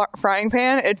largest frying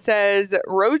pan, it says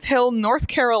Rose Hill, North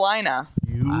Carolina.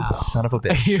 You son of a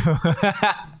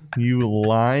bitch. You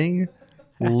lying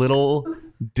little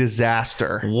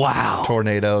disaster. Wow.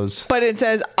 Tornadoes. But it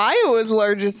says Iowa's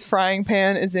largest frying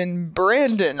pan is in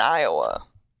Brandon, Iowa.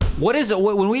 What is it?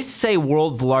 When we say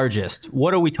world's largest,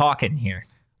 what are we talking here?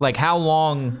 Like, how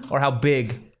long or how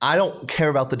big I don't care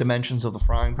about the dimensions of the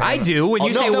frying pan. I do. When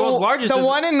you say world's largest, The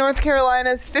one in North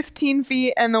Carolina is 15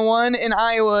 feet, and the one in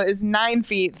Iowa is 9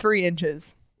 feet, 3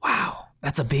 inches. wow,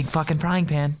 that's a big fucking frying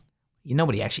pan.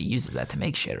 Nobody actually uses that to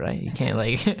make shit, right? You can't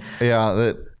like.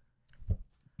 Yeah,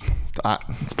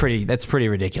 That's pretty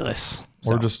ridiculous.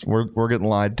 So. we're getting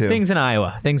lied to. Things in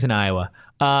Iowa.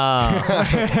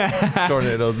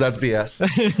 Tornadoes. That's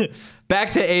BS.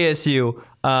 Back to ASU.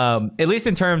 At least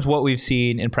in terms of what we've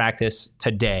seen in practice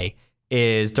today,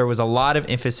 is there was a lot of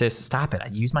emphasis. Stop it! I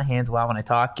use my hands a lot when I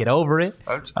talk. Get over it.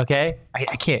 Okay, I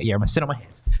can't. Yeah, I'm gonna sit on my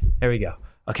hands. There we go.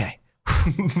 Okay.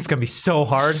 It's gonna be so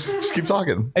hard. Just keep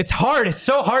talking. It's hard. It's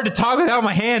so hard to talk without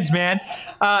my hands, man.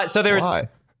 So there. Why?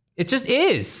 It just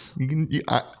is.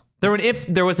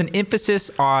 There was an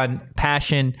emphasis on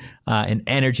passion and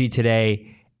energy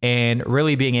today, and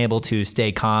really being able to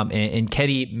stay calm. And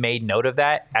Kenny made note of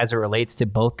that as it relates to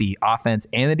both the offense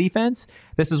and the defense.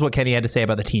 This is what Kenny had to say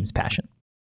about the team's passion.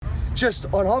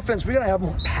 Just on offense, we got to have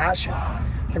more passion.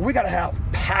 Like, we got to have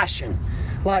passion.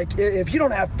 Like, if you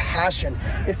don't have passion,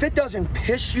 if it doesn't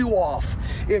piss you off,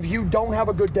 if you don't have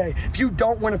a good day, if you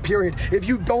don't win a period, if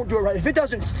you don't do it right, if it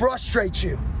doesn't frustrate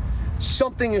you,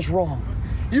 something is wrong.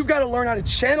 You've got to learn how to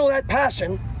channel that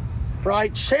passion,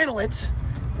 right? Channel it,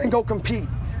 and go compete.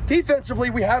 Defensively,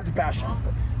 we have the passion.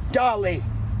 Golly,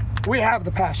 we have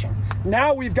the passion.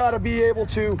 Now we've got to be able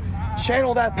to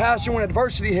channel that passion when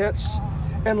adversity hits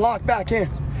and lock back in.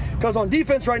 Because on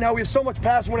defense right now, we have so much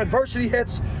passion when adversity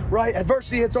hits, right?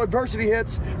 Adversity hits,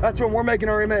 that's when we're making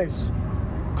our MAs.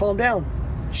 Calm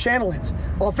down, channel it.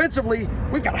 Offensively,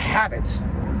 we've got to have it.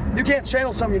 You can't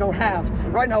channel something you don't have.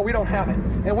 Right now, we don't have it.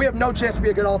 And we have no chance to be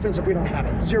a good offense if we don't have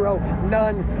it. Zero,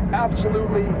 none,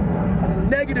 absolutely a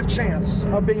negative chance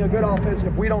of being a good offense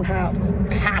if we don't have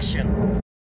passion.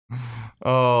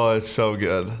 Oh, it's so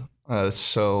good. It's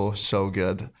so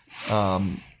good.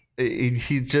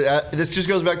 This just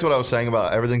goes back to what I was saying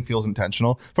about everything feels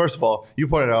intentional. First of all, you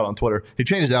pointed out on Twitter, he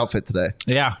changed his outfit today.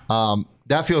 Yeah.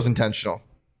 That feels intentional.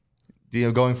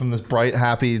 Going from this bright,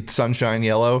 happy sunshine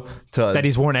yellow to that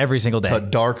he's worn every single day to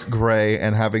dark gray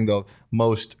and having the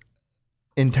most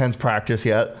intense practice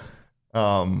yet.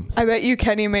 I bet you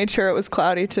Kenny made sure it was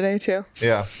cloudy today too.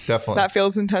 Yeah, definitely. That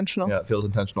feels intentional. Yeah, it feels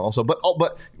intentional also. But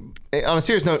on a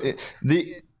serious note,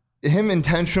 him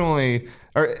intentionally,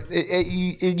 or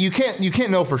you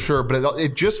can't know for sure, but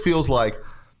it just feels like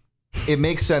it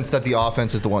makes sense that the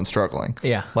offense is the one struggling.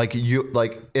 Yeah, like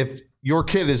if your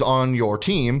kid is on your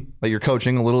team, like you're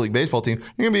coaching a Little League baseball team,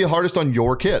 you're going to be the hardest on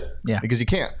your kid. Yeah. Because you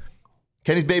can't.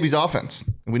 Kenny's baby's offense.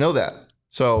 We know that.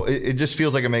 So it just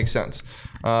feels like it makes sense.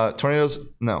 Tornadoes,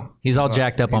 no. He's all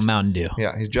jacked up on Mountain Dew.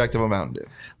 Yeah, he's jacked up on Mountain Dew.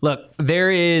 Look,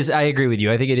 I agree with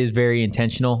you. I think it is very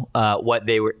intentional what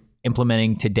they were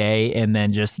implementing today, and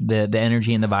then just the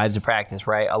energy and the vibes of practice,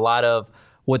 right? A lot of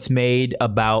what's made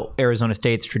about Arizona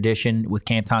State's tradition with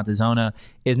Camp Tontozona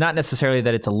is not necessarily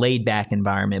that it's a laid-back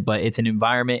environment, but it's an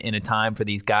environment and a time for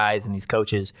these guys and these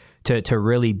coaches to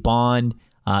really bond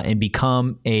and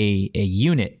become a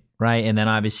unit, right? And then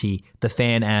obviously the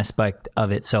fan aspect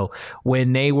of it. So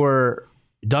when they were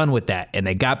done with that and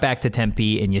they got back to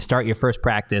Tempe and you start your first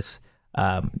practice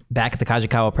back at the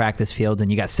Kajikawa practice fields, and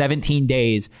you got 17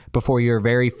 days before your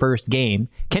very first game.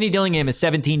 Kenny Dillingham is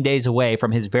 17 days away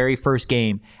from his very first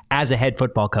game as a head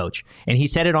football coach. And he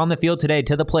said it on the field today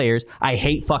to the players, I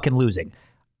hate fucking losing.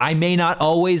 I may not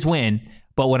always win,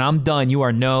 but when I'm done, you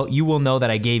will know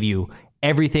that I gave you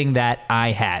everything that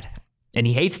I had. And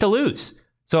he hates to lose.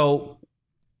 So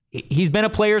he's been a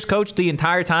player's coach the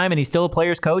entire time, and he's still a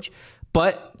player's coach,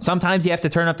 but sometimes you have to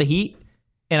turn up the heat.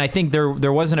 And I think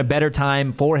there wasn't a better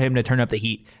time for him to turn up the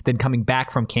heat than coming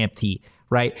back from Camp T,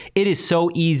 right? It is so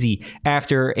easy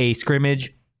after a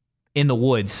scrimmage in the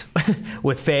woods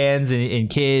with fans and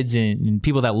kids and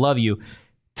people that love you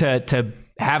to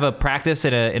have a practice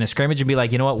in a scrimmage and be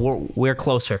like, you know what, we're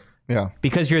closer. Yeah.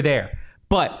 Because you're there.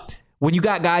 But when you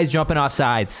got guys jumping off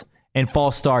sides and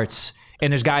false starts,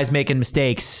 and there's guys making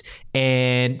mistakes,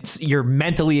 and you're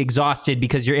mentally exhausted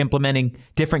because you're implementing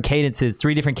different cadences,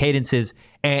 3 different cadences,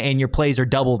 and your plays are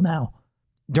doubled now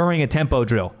during a tempo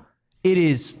drill.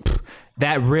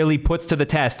 That really puts to the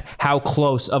test how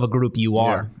close of a group you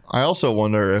are. Yeah. I also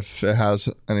wonder if it has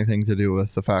anything to do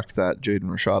with the fact that Jaden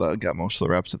Rashada got most of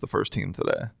the reps at the first team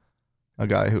today. A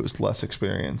guy who's less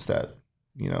experienced at,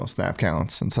 snap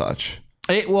counts and such.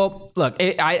 I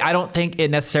don't think it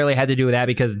necessarily had to do with that,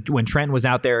 because when Trent was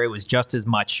out there, it was just as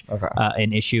much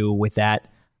an issue with that.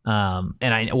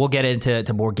 We'll get into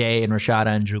Bourguet and Rashada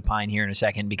and Drew Pine here in a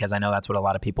second, because I know that's what a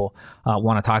lot of people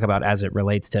want to talk about as it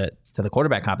relates to the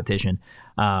quarterback competition.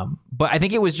 But I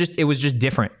think it was just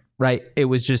different, right? It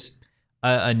was just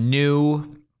a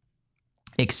new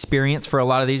experience for a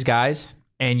lot of these guys,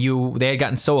 and they had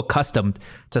gotten so accustomed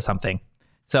to something.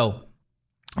 So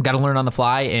got to learn on the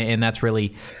fly, and that's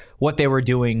really what they were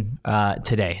doing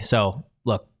today. So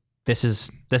look, this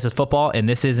is football, and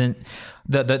this isn't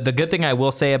the good thing I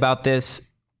will say about this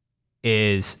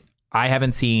is I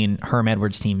haven't seen Herm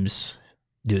Edwards teams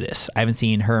do this. I haven't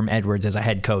seen Herm Edwards as a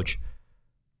head coach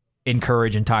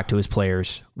encourage and talk to his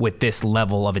players with this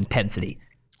level of intensity.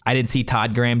 I didn't see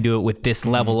Todd Graham do it with this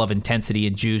level of intensity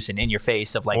and juice and in your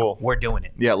face of we're doing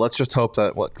it. Yeah, let's just hope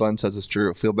that what Glenn says is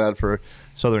true. Feel bad for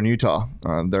Southern Utah.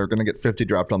 They're going to get 50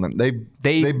 dropped on them.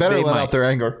 They better let out their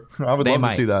anger. I would love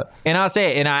to see that. And I'll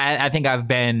say it, and I think I've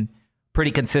been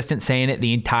pretty consistent saying it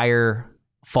the entire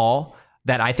fall,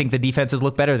 that I think the defenses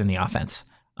look better than the offense.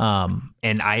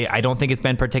 And I don't think it's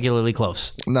been particularly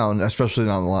close. No, especially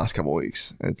not in the last couple of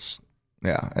weeks. That's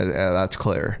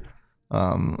clear.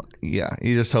 You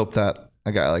just hope that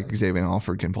a guy like Xavier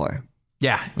Alford can play.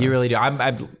 Yeah, you really do.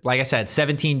 I'm like I said,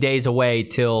 17 days away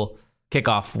till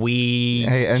kickoff.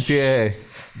 Hey, NCAA,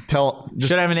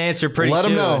 should have an answer pretty soon. Let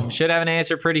them know. Should have an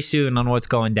answer pretty soon on what's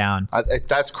going down.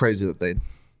 That's crazy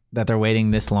that they're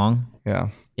waiting this long. Yeah.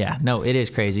 Yeah, no, it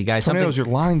is crazy, guys. Tornadoes, you're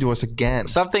lying to us again.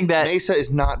 Something that Mesa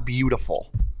is not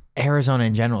beautiful. Arizona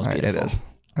in general is beautiful.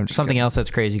 It is. Something else that's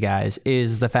crazy, guys,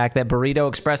 is the fact that Burrito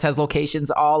Express has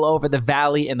locations all over the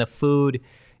valley, and the food,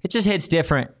 it just hits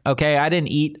different. Okay, I didn't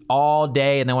eat all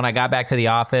day, and then when I got back to the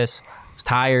office, I was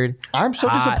tired. I'm so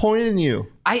disappointed in you.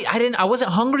 I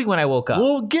wasn't hungry when I woke up.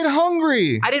 Well, get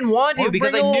hungry. I didn't want to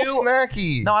because I knew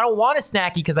snacky. No, I don't want a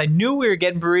snacky because I knew we were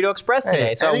getting Burrito Express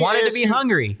today, so I wanted to be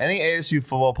hungry. Any ASU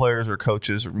football players or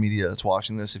coaches or media that's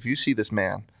watching this, if you see this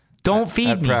man, don't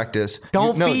feed me. Practice.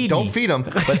 Don't feed him,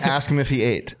 but ask him if he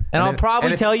ate. I'll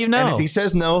probably tell you no. And if he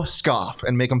says no, scoff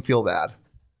and make him feel bad.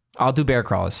 I'll do bear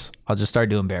crawls. I'll just start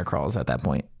doing bear crawls at that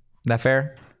point. Is that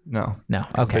fair? No.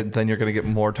 Okay. Then you're going to get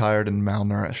more tired and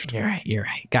malnourished. You're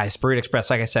right. Guys, Burrito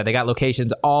Express, like I said, they got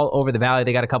locations all over the valley.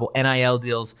 They got a couple NIL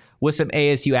deals with some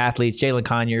ASU athletes, Jalen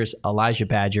Conyers, Elijah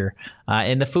Badger.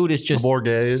 And the food is just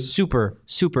super,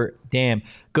 super damn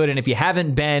good. And if you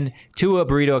haven't been to a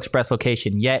Burrito Express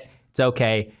location yet, it's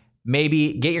okay.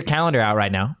 Maybe get your calendar out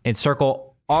right now and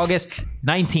circle August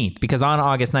 19th, because on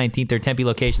August 19th, their Tempe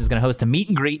location is going to host a meet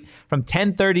and greet from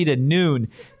 10:30 to noon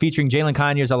featuring Jalen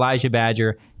Conyers, Elijah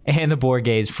Badger, and the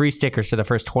Borghese. Free stickers to the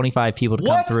first 25 people to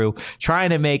come through.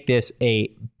 Trying to make this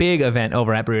a big event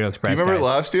over at Burrito Express. Do you remember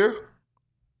last year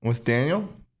with Daniel?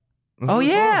 It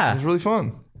was really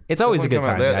fun. It's always a good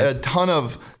time, guys. A ton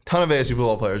of ASU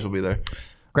football players will be there.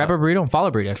 Grab a burrito and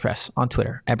follow Burrito Express on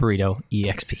Twitter at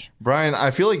BurritoEXP. Brian,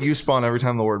 I feel like you spawn every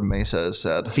time the word Mesa is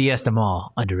said. Fiesta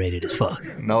Mall, underrated as fuck.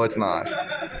 No, it's not.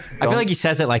 I feel like he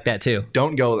says it like that too.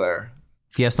 Don't go there.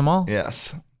 Fiesta Mall?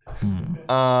 Yes.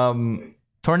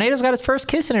 Tornadoes got his first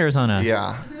kiss in Arizona.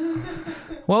 Yeah.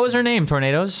 What was her name,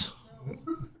 Tornadoes?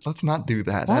 Let's not do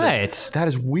that. What? That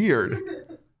is weird.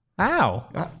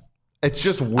 Ow. It's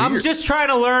just weird. I'm just trying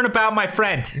to learn about my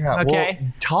friend. Yeah, okay.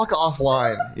 Well, talk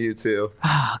offline, you two.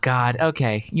 Oh God.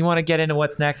 Okay. You want to get into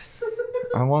what's next?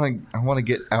 I want to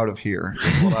get out of here.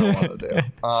 Is what I want to do.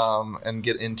 And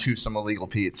get into some illegal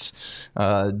Pete's.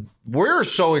 We're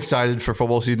so excited for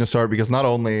football season to start because not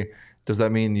only does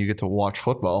that mean you get to watch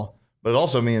football, but it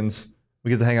also means we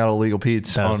get to hang out at Illegal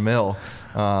Pete's on Mill.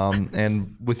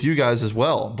 And with you guys as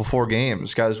well before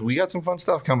games. Guys, we got some fun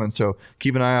stuff coming, so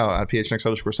keep an eye out at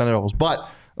PHNX_Sentinels. But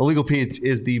Illegal Pete's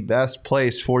is the best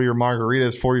place for your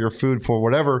margaritas, for your food, for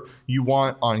whatever you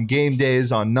want on game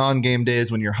days, on non-game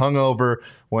days, when you're hungover,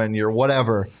 when you're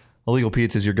whatever. Illegal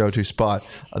Pete's is your go-to spot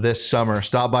this summer.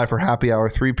 Stop by for happy hour,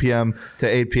 3 p.m. to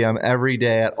 8 p.m. every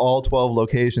day at all 12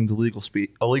 locations.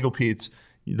 Illegal Pete's,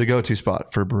 the go-to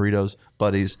spot for burritos,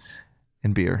 buddies,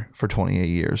 and beer for 28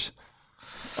 years.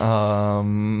 Let's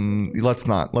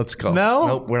go. No?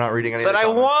 Nope, we're not reading any but of the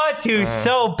comments. I want to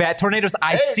so bad. Tornadoes,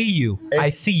 I see you.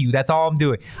 I see you. That's all I'm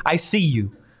doing. I see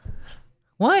you.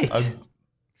 What?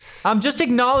 I'm just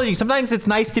acknowledging. Sometimes it's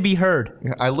nice to be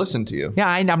heard. I listen to you. Yeah,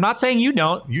 I'm not saying you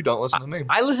don't. You don't listen to me.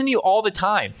 I listen to you all the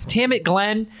time. Damn it,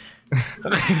 Glenn.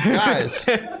 Guys,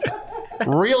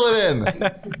 reel it in.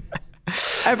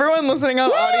 Everyone listening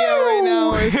on audio right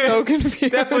now is so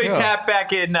confused. Definitely tap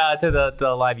back in to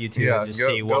the live YouTube and just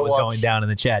see what was going down in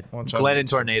the chat. Glenn and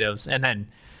Tornadoes. And then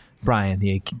Brian,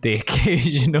 the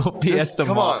occasional Fiesta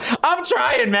come Mall. on. I'm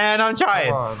trying, man. I'm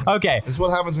trying. Okay. This is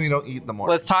what happens when you don't eat in the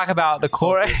morning. Let's talk about the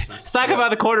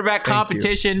quarterback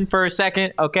competition for a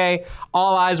second, okay?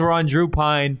 All eyes were on Drew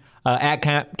Pine at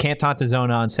Camp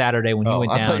Tontozona on Saturday when he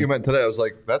went down. I thought you meant today. I was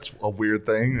like, that's a weird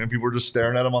thing. And people were just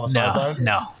staring at him on the sidelines?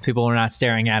 No, people were not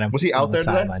staring at him. Was he out there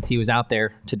today? Sidelines. He was out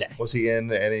there today. Was he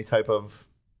in any type of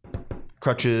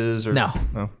crutches? Or No.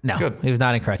 Good. He was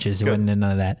not in crutches. He wasn't in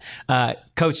none of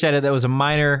that. Coach said that was a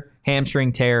minor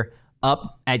hamstring tear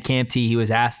up at Camp T. He was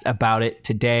asked about it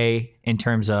today in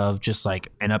terms of just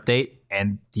like an update,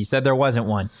 and he said there wasn't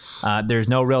one. There's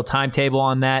no real timetable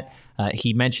on that.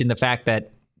 He mentioned the fact that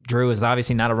Drew is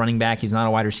obviously not a running back. He's not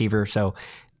a wide receiver, so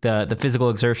the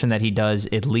physical exertion that he does,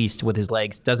 at least with his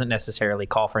legs, doesn't necessarily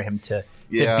call for him to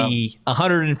be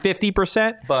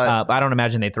 150%. But I don't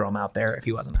imagine they'd throw him out there if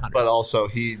he wasn't 100. But also,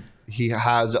 he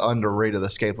has underrated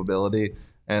escapability,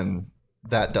 and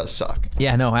that does suck.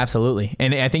 Yeah, no, absolutely.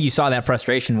 And I think you saw that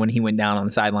frustration when he went down on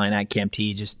the sideline at Camp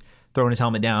T, just throwing his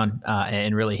helmet down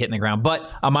and really hitting the ground. But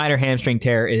a minor hamstring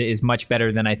tear is much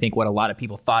better than I think what a lot of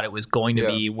people thought it was going to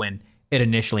be when it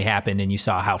initially happened, and you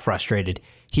saw how frustrated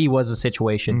he was the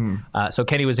situation. So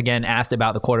Kenny was again asked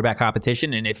about the quarterback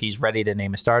competition and if he's ready to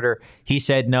name a starter. He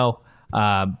said no.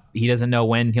 He doesn't know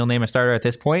when he'll name a starter at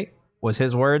this point, was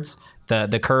his words.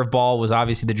 The curveball was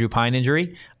obviously the Drew Pine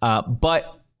injury.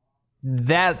 But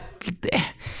that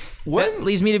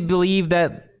leads me to believe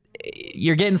that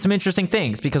you're getting some interesting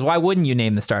things, because why wouldn't you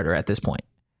name the starter at this point?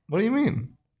 What do you mean?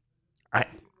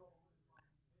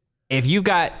 If you've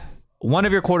got one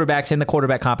of your quarterbacks in the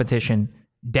quarterback competition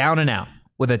down and out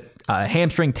with a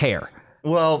hamstring tear.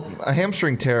 Well, a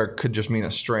hamstring tear could just mean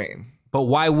a strain. But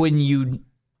why wouldn't you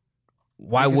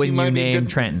name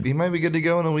Trenton? He might be good to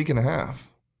go in a week and a half.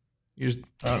 I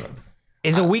don't know.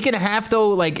 Is a week and a half, though,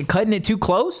 like cutting it too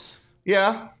close?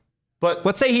 Yeah. But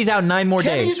let's say he's out 9 more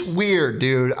days. Kenny's weird,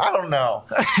 dude. I don't know.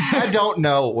 I don't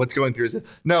know what's going through his head.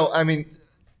 No, I mean,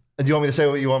 do you want me to say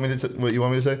what you want me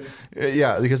to say?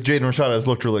 Yeah, because Jaden Rashada has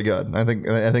looked really good. I think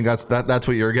that's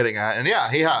what you're getting at. And yeah,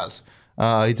 he has.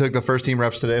 He took the first team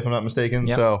reps today, if I'm not mistaken.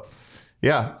 Yep. So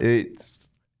yeah, it's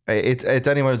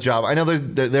anyone's job. I know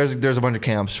there's a bunch of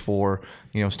camps for,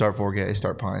 start Bourguet,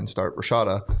 start Pine, start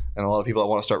Rashada, and a lot of people that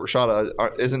want to start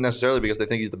Rashada isn't necessarily because they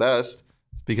think he's the best.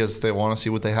 Because they want to see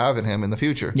what they have in him in the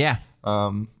future. Yeah.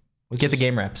 Get the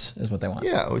game reps is what they want.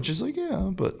 Yeah, which is like,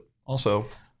 but also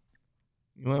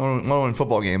you want to win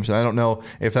football games. And I don't know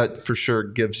if that for sure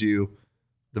gives you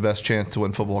the best chance to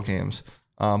win football games.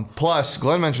 Plus,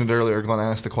 Glenn mentioned earlier, Glenn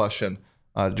asked the question,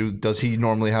 does he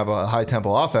normally have a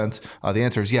high-tempo offense? The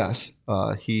answer is yes.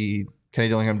 Kenny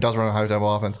Dillingham does run a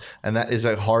high-tempo offense, and that is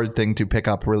a hard thing to pick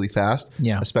up really fast,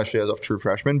 especially as a true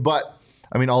freshman. But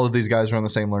I mean, all of these guys are on the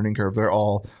same learning curve. They're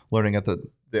all learning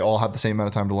they all have the same amount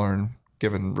of time to learn,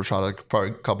 given Rashada probably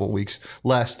a couple of weeks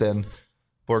less than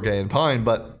Bourguet and Pine.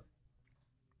 But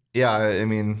yeah, I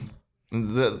mean,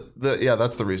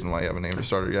 that's the reason why you haven't named a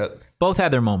starter yet. Both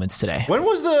had their moments today. When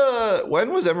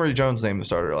was Emory Jones named the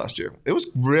starter last year? It was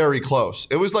very close.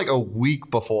 It was like a week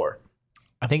before.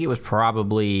 I think it was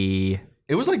probably.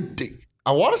 It was like,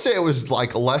 I want to say it was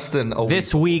like less than a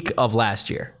this week of last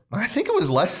year. I think it was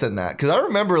less than that, because I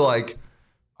remember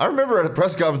at a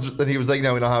press conference that he was like,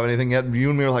 "No, we don't have anything yet." And you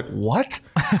and me were like, "What?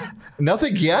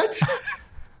 Nothing yet?"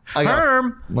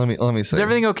 Herm, let me say. Is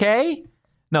everything okay?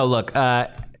 No, look,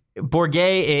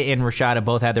 Bourguet and Rashada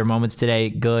both had their moments today,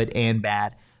 good and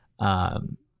bad.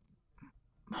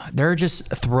 There are just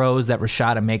throws that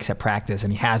Rashada makes at practice,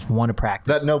 and he has one at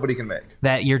practice that nobody can make.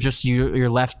 That you're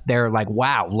left there like,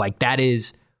 wow, like that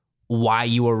is why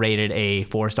you were rated a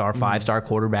 4-star, 5-star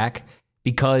quarterback,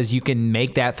 because you can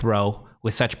make that throw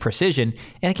with such precision.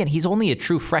 And again, he's only a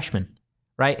true freshman,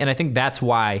 right? And I think that's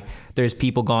why there's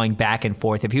people going back and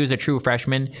forth. If he was a true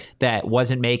freshman that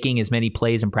wasn't making as many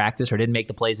plays in practice or didn't make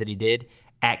the plays that he did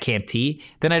at Camp T,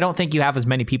 then I don't think you have as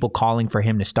many people calling for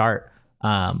him to start,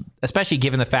 especially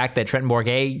given the fact that Trenton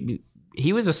Bourguet,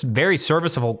 he was a very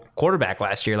serviceable quarterback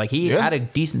last year. Like he had a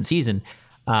decent season.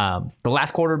 The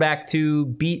last quarterback to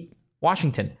beat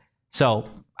Washington. So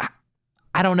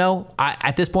I don't know.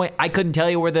 At this point, I couldn't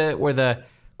tell you where the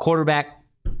quarterback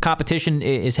competition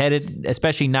is headed,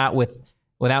 especially not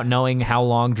without knowing how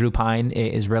long Drew Pine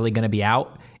is really going to be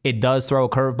out. It does throw a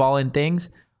curveball in things.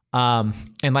 And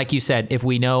like you said, if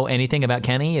we know anything about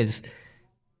Kenny, is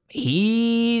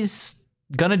he's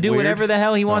going to do whatever the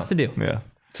hell he wants to do. Yeah.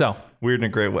 So weird in a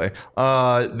great way.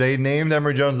 They named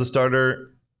Emory Jones the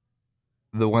starter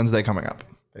the Wednesday coming up.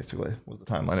 Basically, was the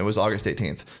timeline. It was August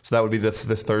 18th. So that would be this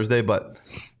Thursday, but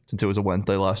since it was a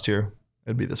Wednesday last year,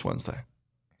 it'd be this Wednesday.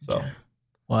 So,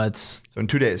 so in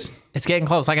 2 days. It's getting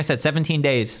close. Like I said, 17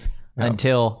 days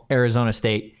until Arizona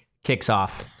State kicks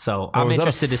off. So I'm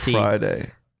interested to see. Friday,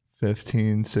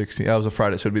 15, 16. That was a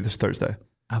Friday, so it'd be this Thursday.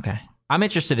 Okay. I'm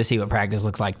interested to see what practice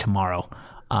looks like tomorrow.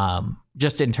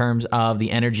 just in terms of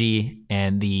the energy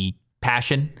and the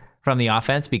passion from the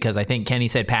offense, because I think Kenny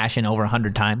said passion over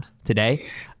 100 times today.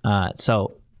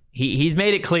 So he's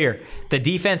made it clear. The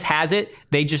defense has it.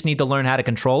 They just need to learn how to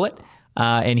control it.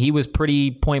 And he was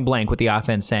pretty point blank with the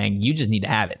offense saying, you just need to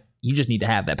have it. You just need to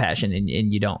have that passion, and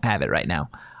you don't have it right now.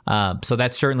 So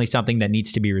that's certainly something that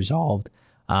needs to be resolved.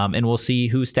 And we'll see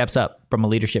who steps up from a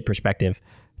leadership perspective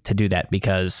to do that,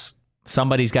 because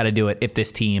somebody's got to do it if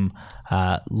this team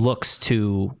looks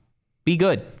to be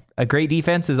good. A great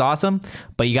defense is awesome,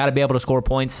 but you got to be able to score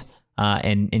points.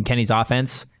 And in Kenny's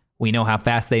offense, we know how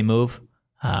fast they move.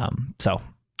 So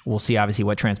we'll see, obviously,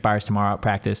 what transpires tomorrow at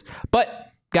practice.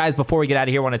 But, guys, before we get out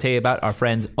of here, I want to tell you about our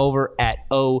friends over at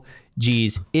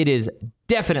OG's. It is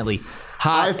definitely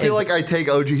hot. I feel like I take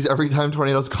OG's every time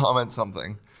Tornadoes comment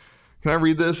something. Can I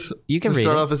read this? You can read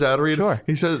start it. off this ad read. Sure.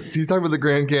 He says he's talking about the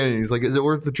Grand Canyon. He's like, "Is it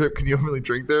worth the trip? Can you really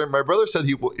drink there?" My brother said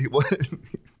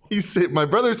he said my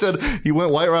brother said he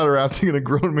went white water rafting and a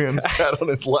grown man sat on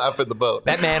his lap in the boat.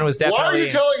 That man was definitely. Why are you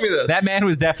telling me this? That man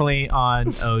was definitely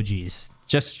on OG's.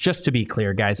 Just to be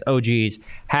clear, guys, OG's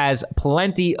has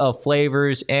plenty of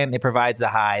flavors, and it provides the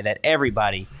high that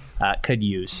everybody could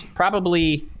use.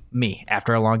 Probably me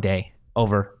after a long day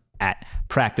over at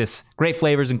practice. Great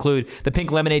flavors include the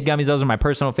pink lemonade gummies. Those are my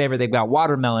personal favorite. They've got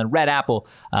watermelon, red apple,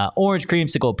 orange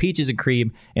creamsicle, peaches and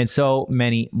cream, and so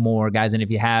many more, guys. And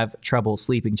if you have trouble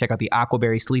sleeping, check out the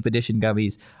Aquaberry Sleep Edition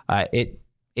gummies.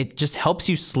 It just helps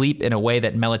you sleep in a way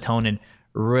that melatonin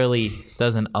really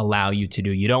doesn't allow you to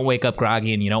do. You don't wake up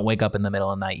groggy, and you don't wake up in the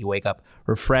middle of the night. You wake up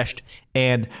refreshed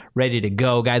and ready to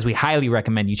go. Guys, we highly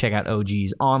recommend you check out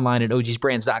OG's online at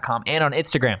ogsbrands.com and on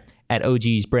Instagram at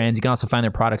OG's Brands. You can also find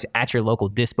their products at your local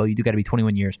dispo. You do got to be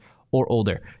 21 years or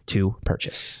older to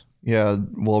purchase. Yeah,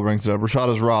 Will brings it up.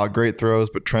 Rashada's raw, great throws,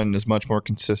 but Trenton is much more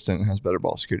consistent and has better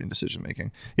ball security and decision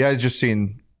making. Yeah, I've just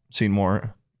seen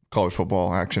more college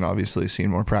football action, obviously, seen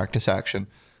more practice action,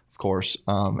 of course.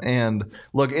 And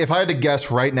look, if I had to guess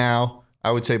right now,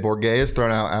 I would say Bourguet is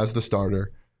thrown out as the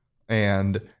starter.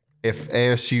 And if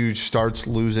ASU starts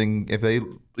losing, if they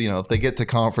get to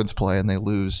conference play and they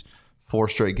lose 4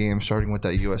 straight games, starting with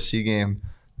that USC game,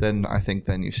 then I think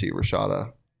then you see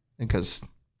Rashada, because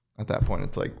at that point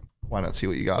it's like, why not see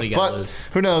what you got? But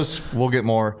who knows? We'll get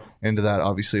more into that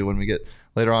obviously when we get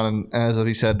later on. And as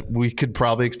he said, we could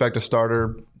probably expect a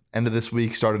starter end of this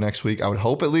week, start of next week. I would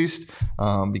hope at least,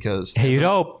 because Hey, you'd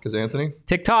hope. Because Anthony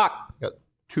TikTok got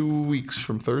 2 weeks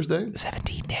from Thursday.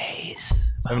 17 days.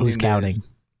 17 Who's counting? days.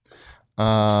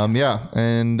 Yeah,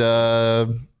 and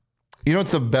you know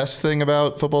what's the best thing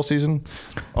about football season?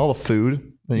 All the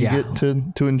food that you get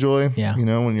to enjoy. Yeah. You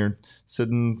know, when you're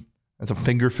sitting as a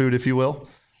finger food, if you will.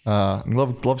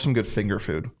 Love some good finger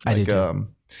food. I do too.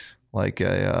 Like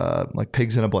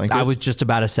pigs in a blanket. I was just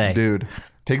about to say. Dude,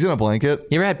 pigs in a blanket?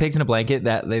 You ever had pigs in a blanket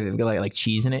that they've got like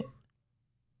cheese in it?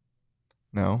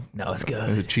 No. No, it's good.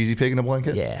 Is it cheesy pig in a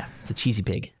blanket? Yeah, it's a cheesy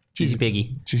pig. Cheesy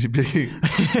piggy. Cheesy piggy.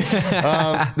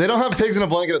 They don't have pigs in a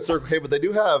blanket at Circle K, but they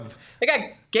do have. They got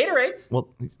Gatorades. Well,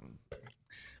 let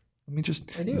me just.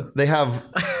 They do. They have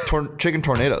chicken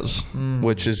tornadoes,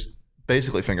 which is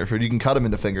basically finger food. You can cut them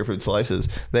into finger food slices.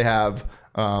 They have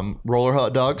roller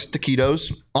hot dogs,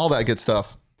 taquitos, all that good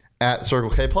stuff at Circle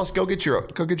K. Plus, go get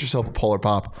yourself a Polar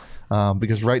Pop,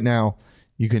 because right now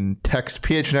you can text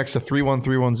PHNX to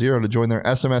 31310 to join their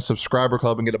SMS subscriber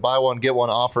club and get a buy one get one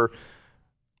offer.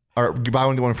 Or buy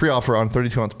one get one free offer on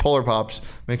 32-ounce Polar Pops.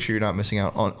 Make sure you're not missing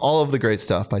out on all of the great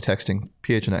stuff by texting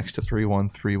PHNX to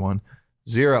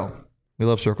 31310. We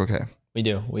love Circle K. We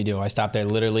do. I stop there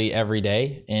literally every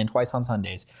day and twice on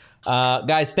Sundays.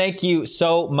 Guys, thank you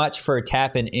so much for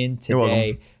tapping in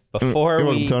today. You're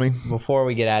welcome, Tony. Before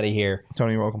we get out of here,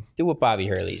 Tony, you're welcome. do what Bobby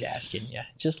Hurley's asking you.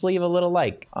 Just leave a little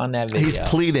like on that video. He's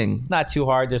pleading. It's not too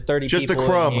hard. There's 30 Just a people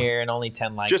crumb. in here and only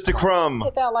 10 likes. Just a crumb.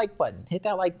 Hit that like button. Hit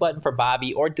that like button for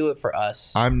Bobby, or do it for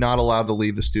us. I'm not allowed to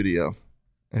leave the studio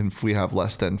if we have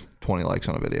less than 20 likes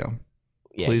on a video.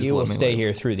 Yeah, Please he will let me stay live.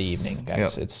 here through the evening,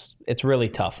 guys. Yep. It's really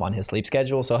tough on his sleep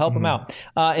schedule, so help him out.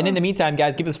 And in the meantime,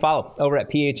 guys, give us a follow over at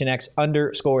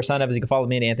PHNX_Son of. You can follow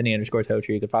me at Anthony_Totri.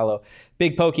 You can follow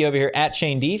Big Pokey over here at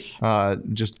Shane Deef.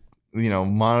 Just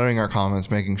monitoring our comments,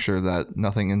 making sure that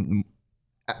nothing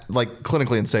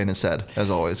clinically insane is said, as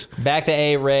always. Back to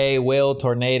A. Ray, Will,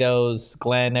 Tornadoes,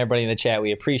 Glenn, everybody in the chat.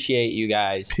 We appreciate you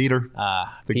guys. Peter,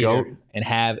 the Peter, GOAT. and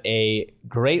have a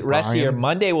great rest of your Brian.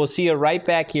 Monday. We'll see you right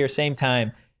back here, same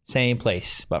time, same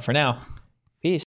place. But for now,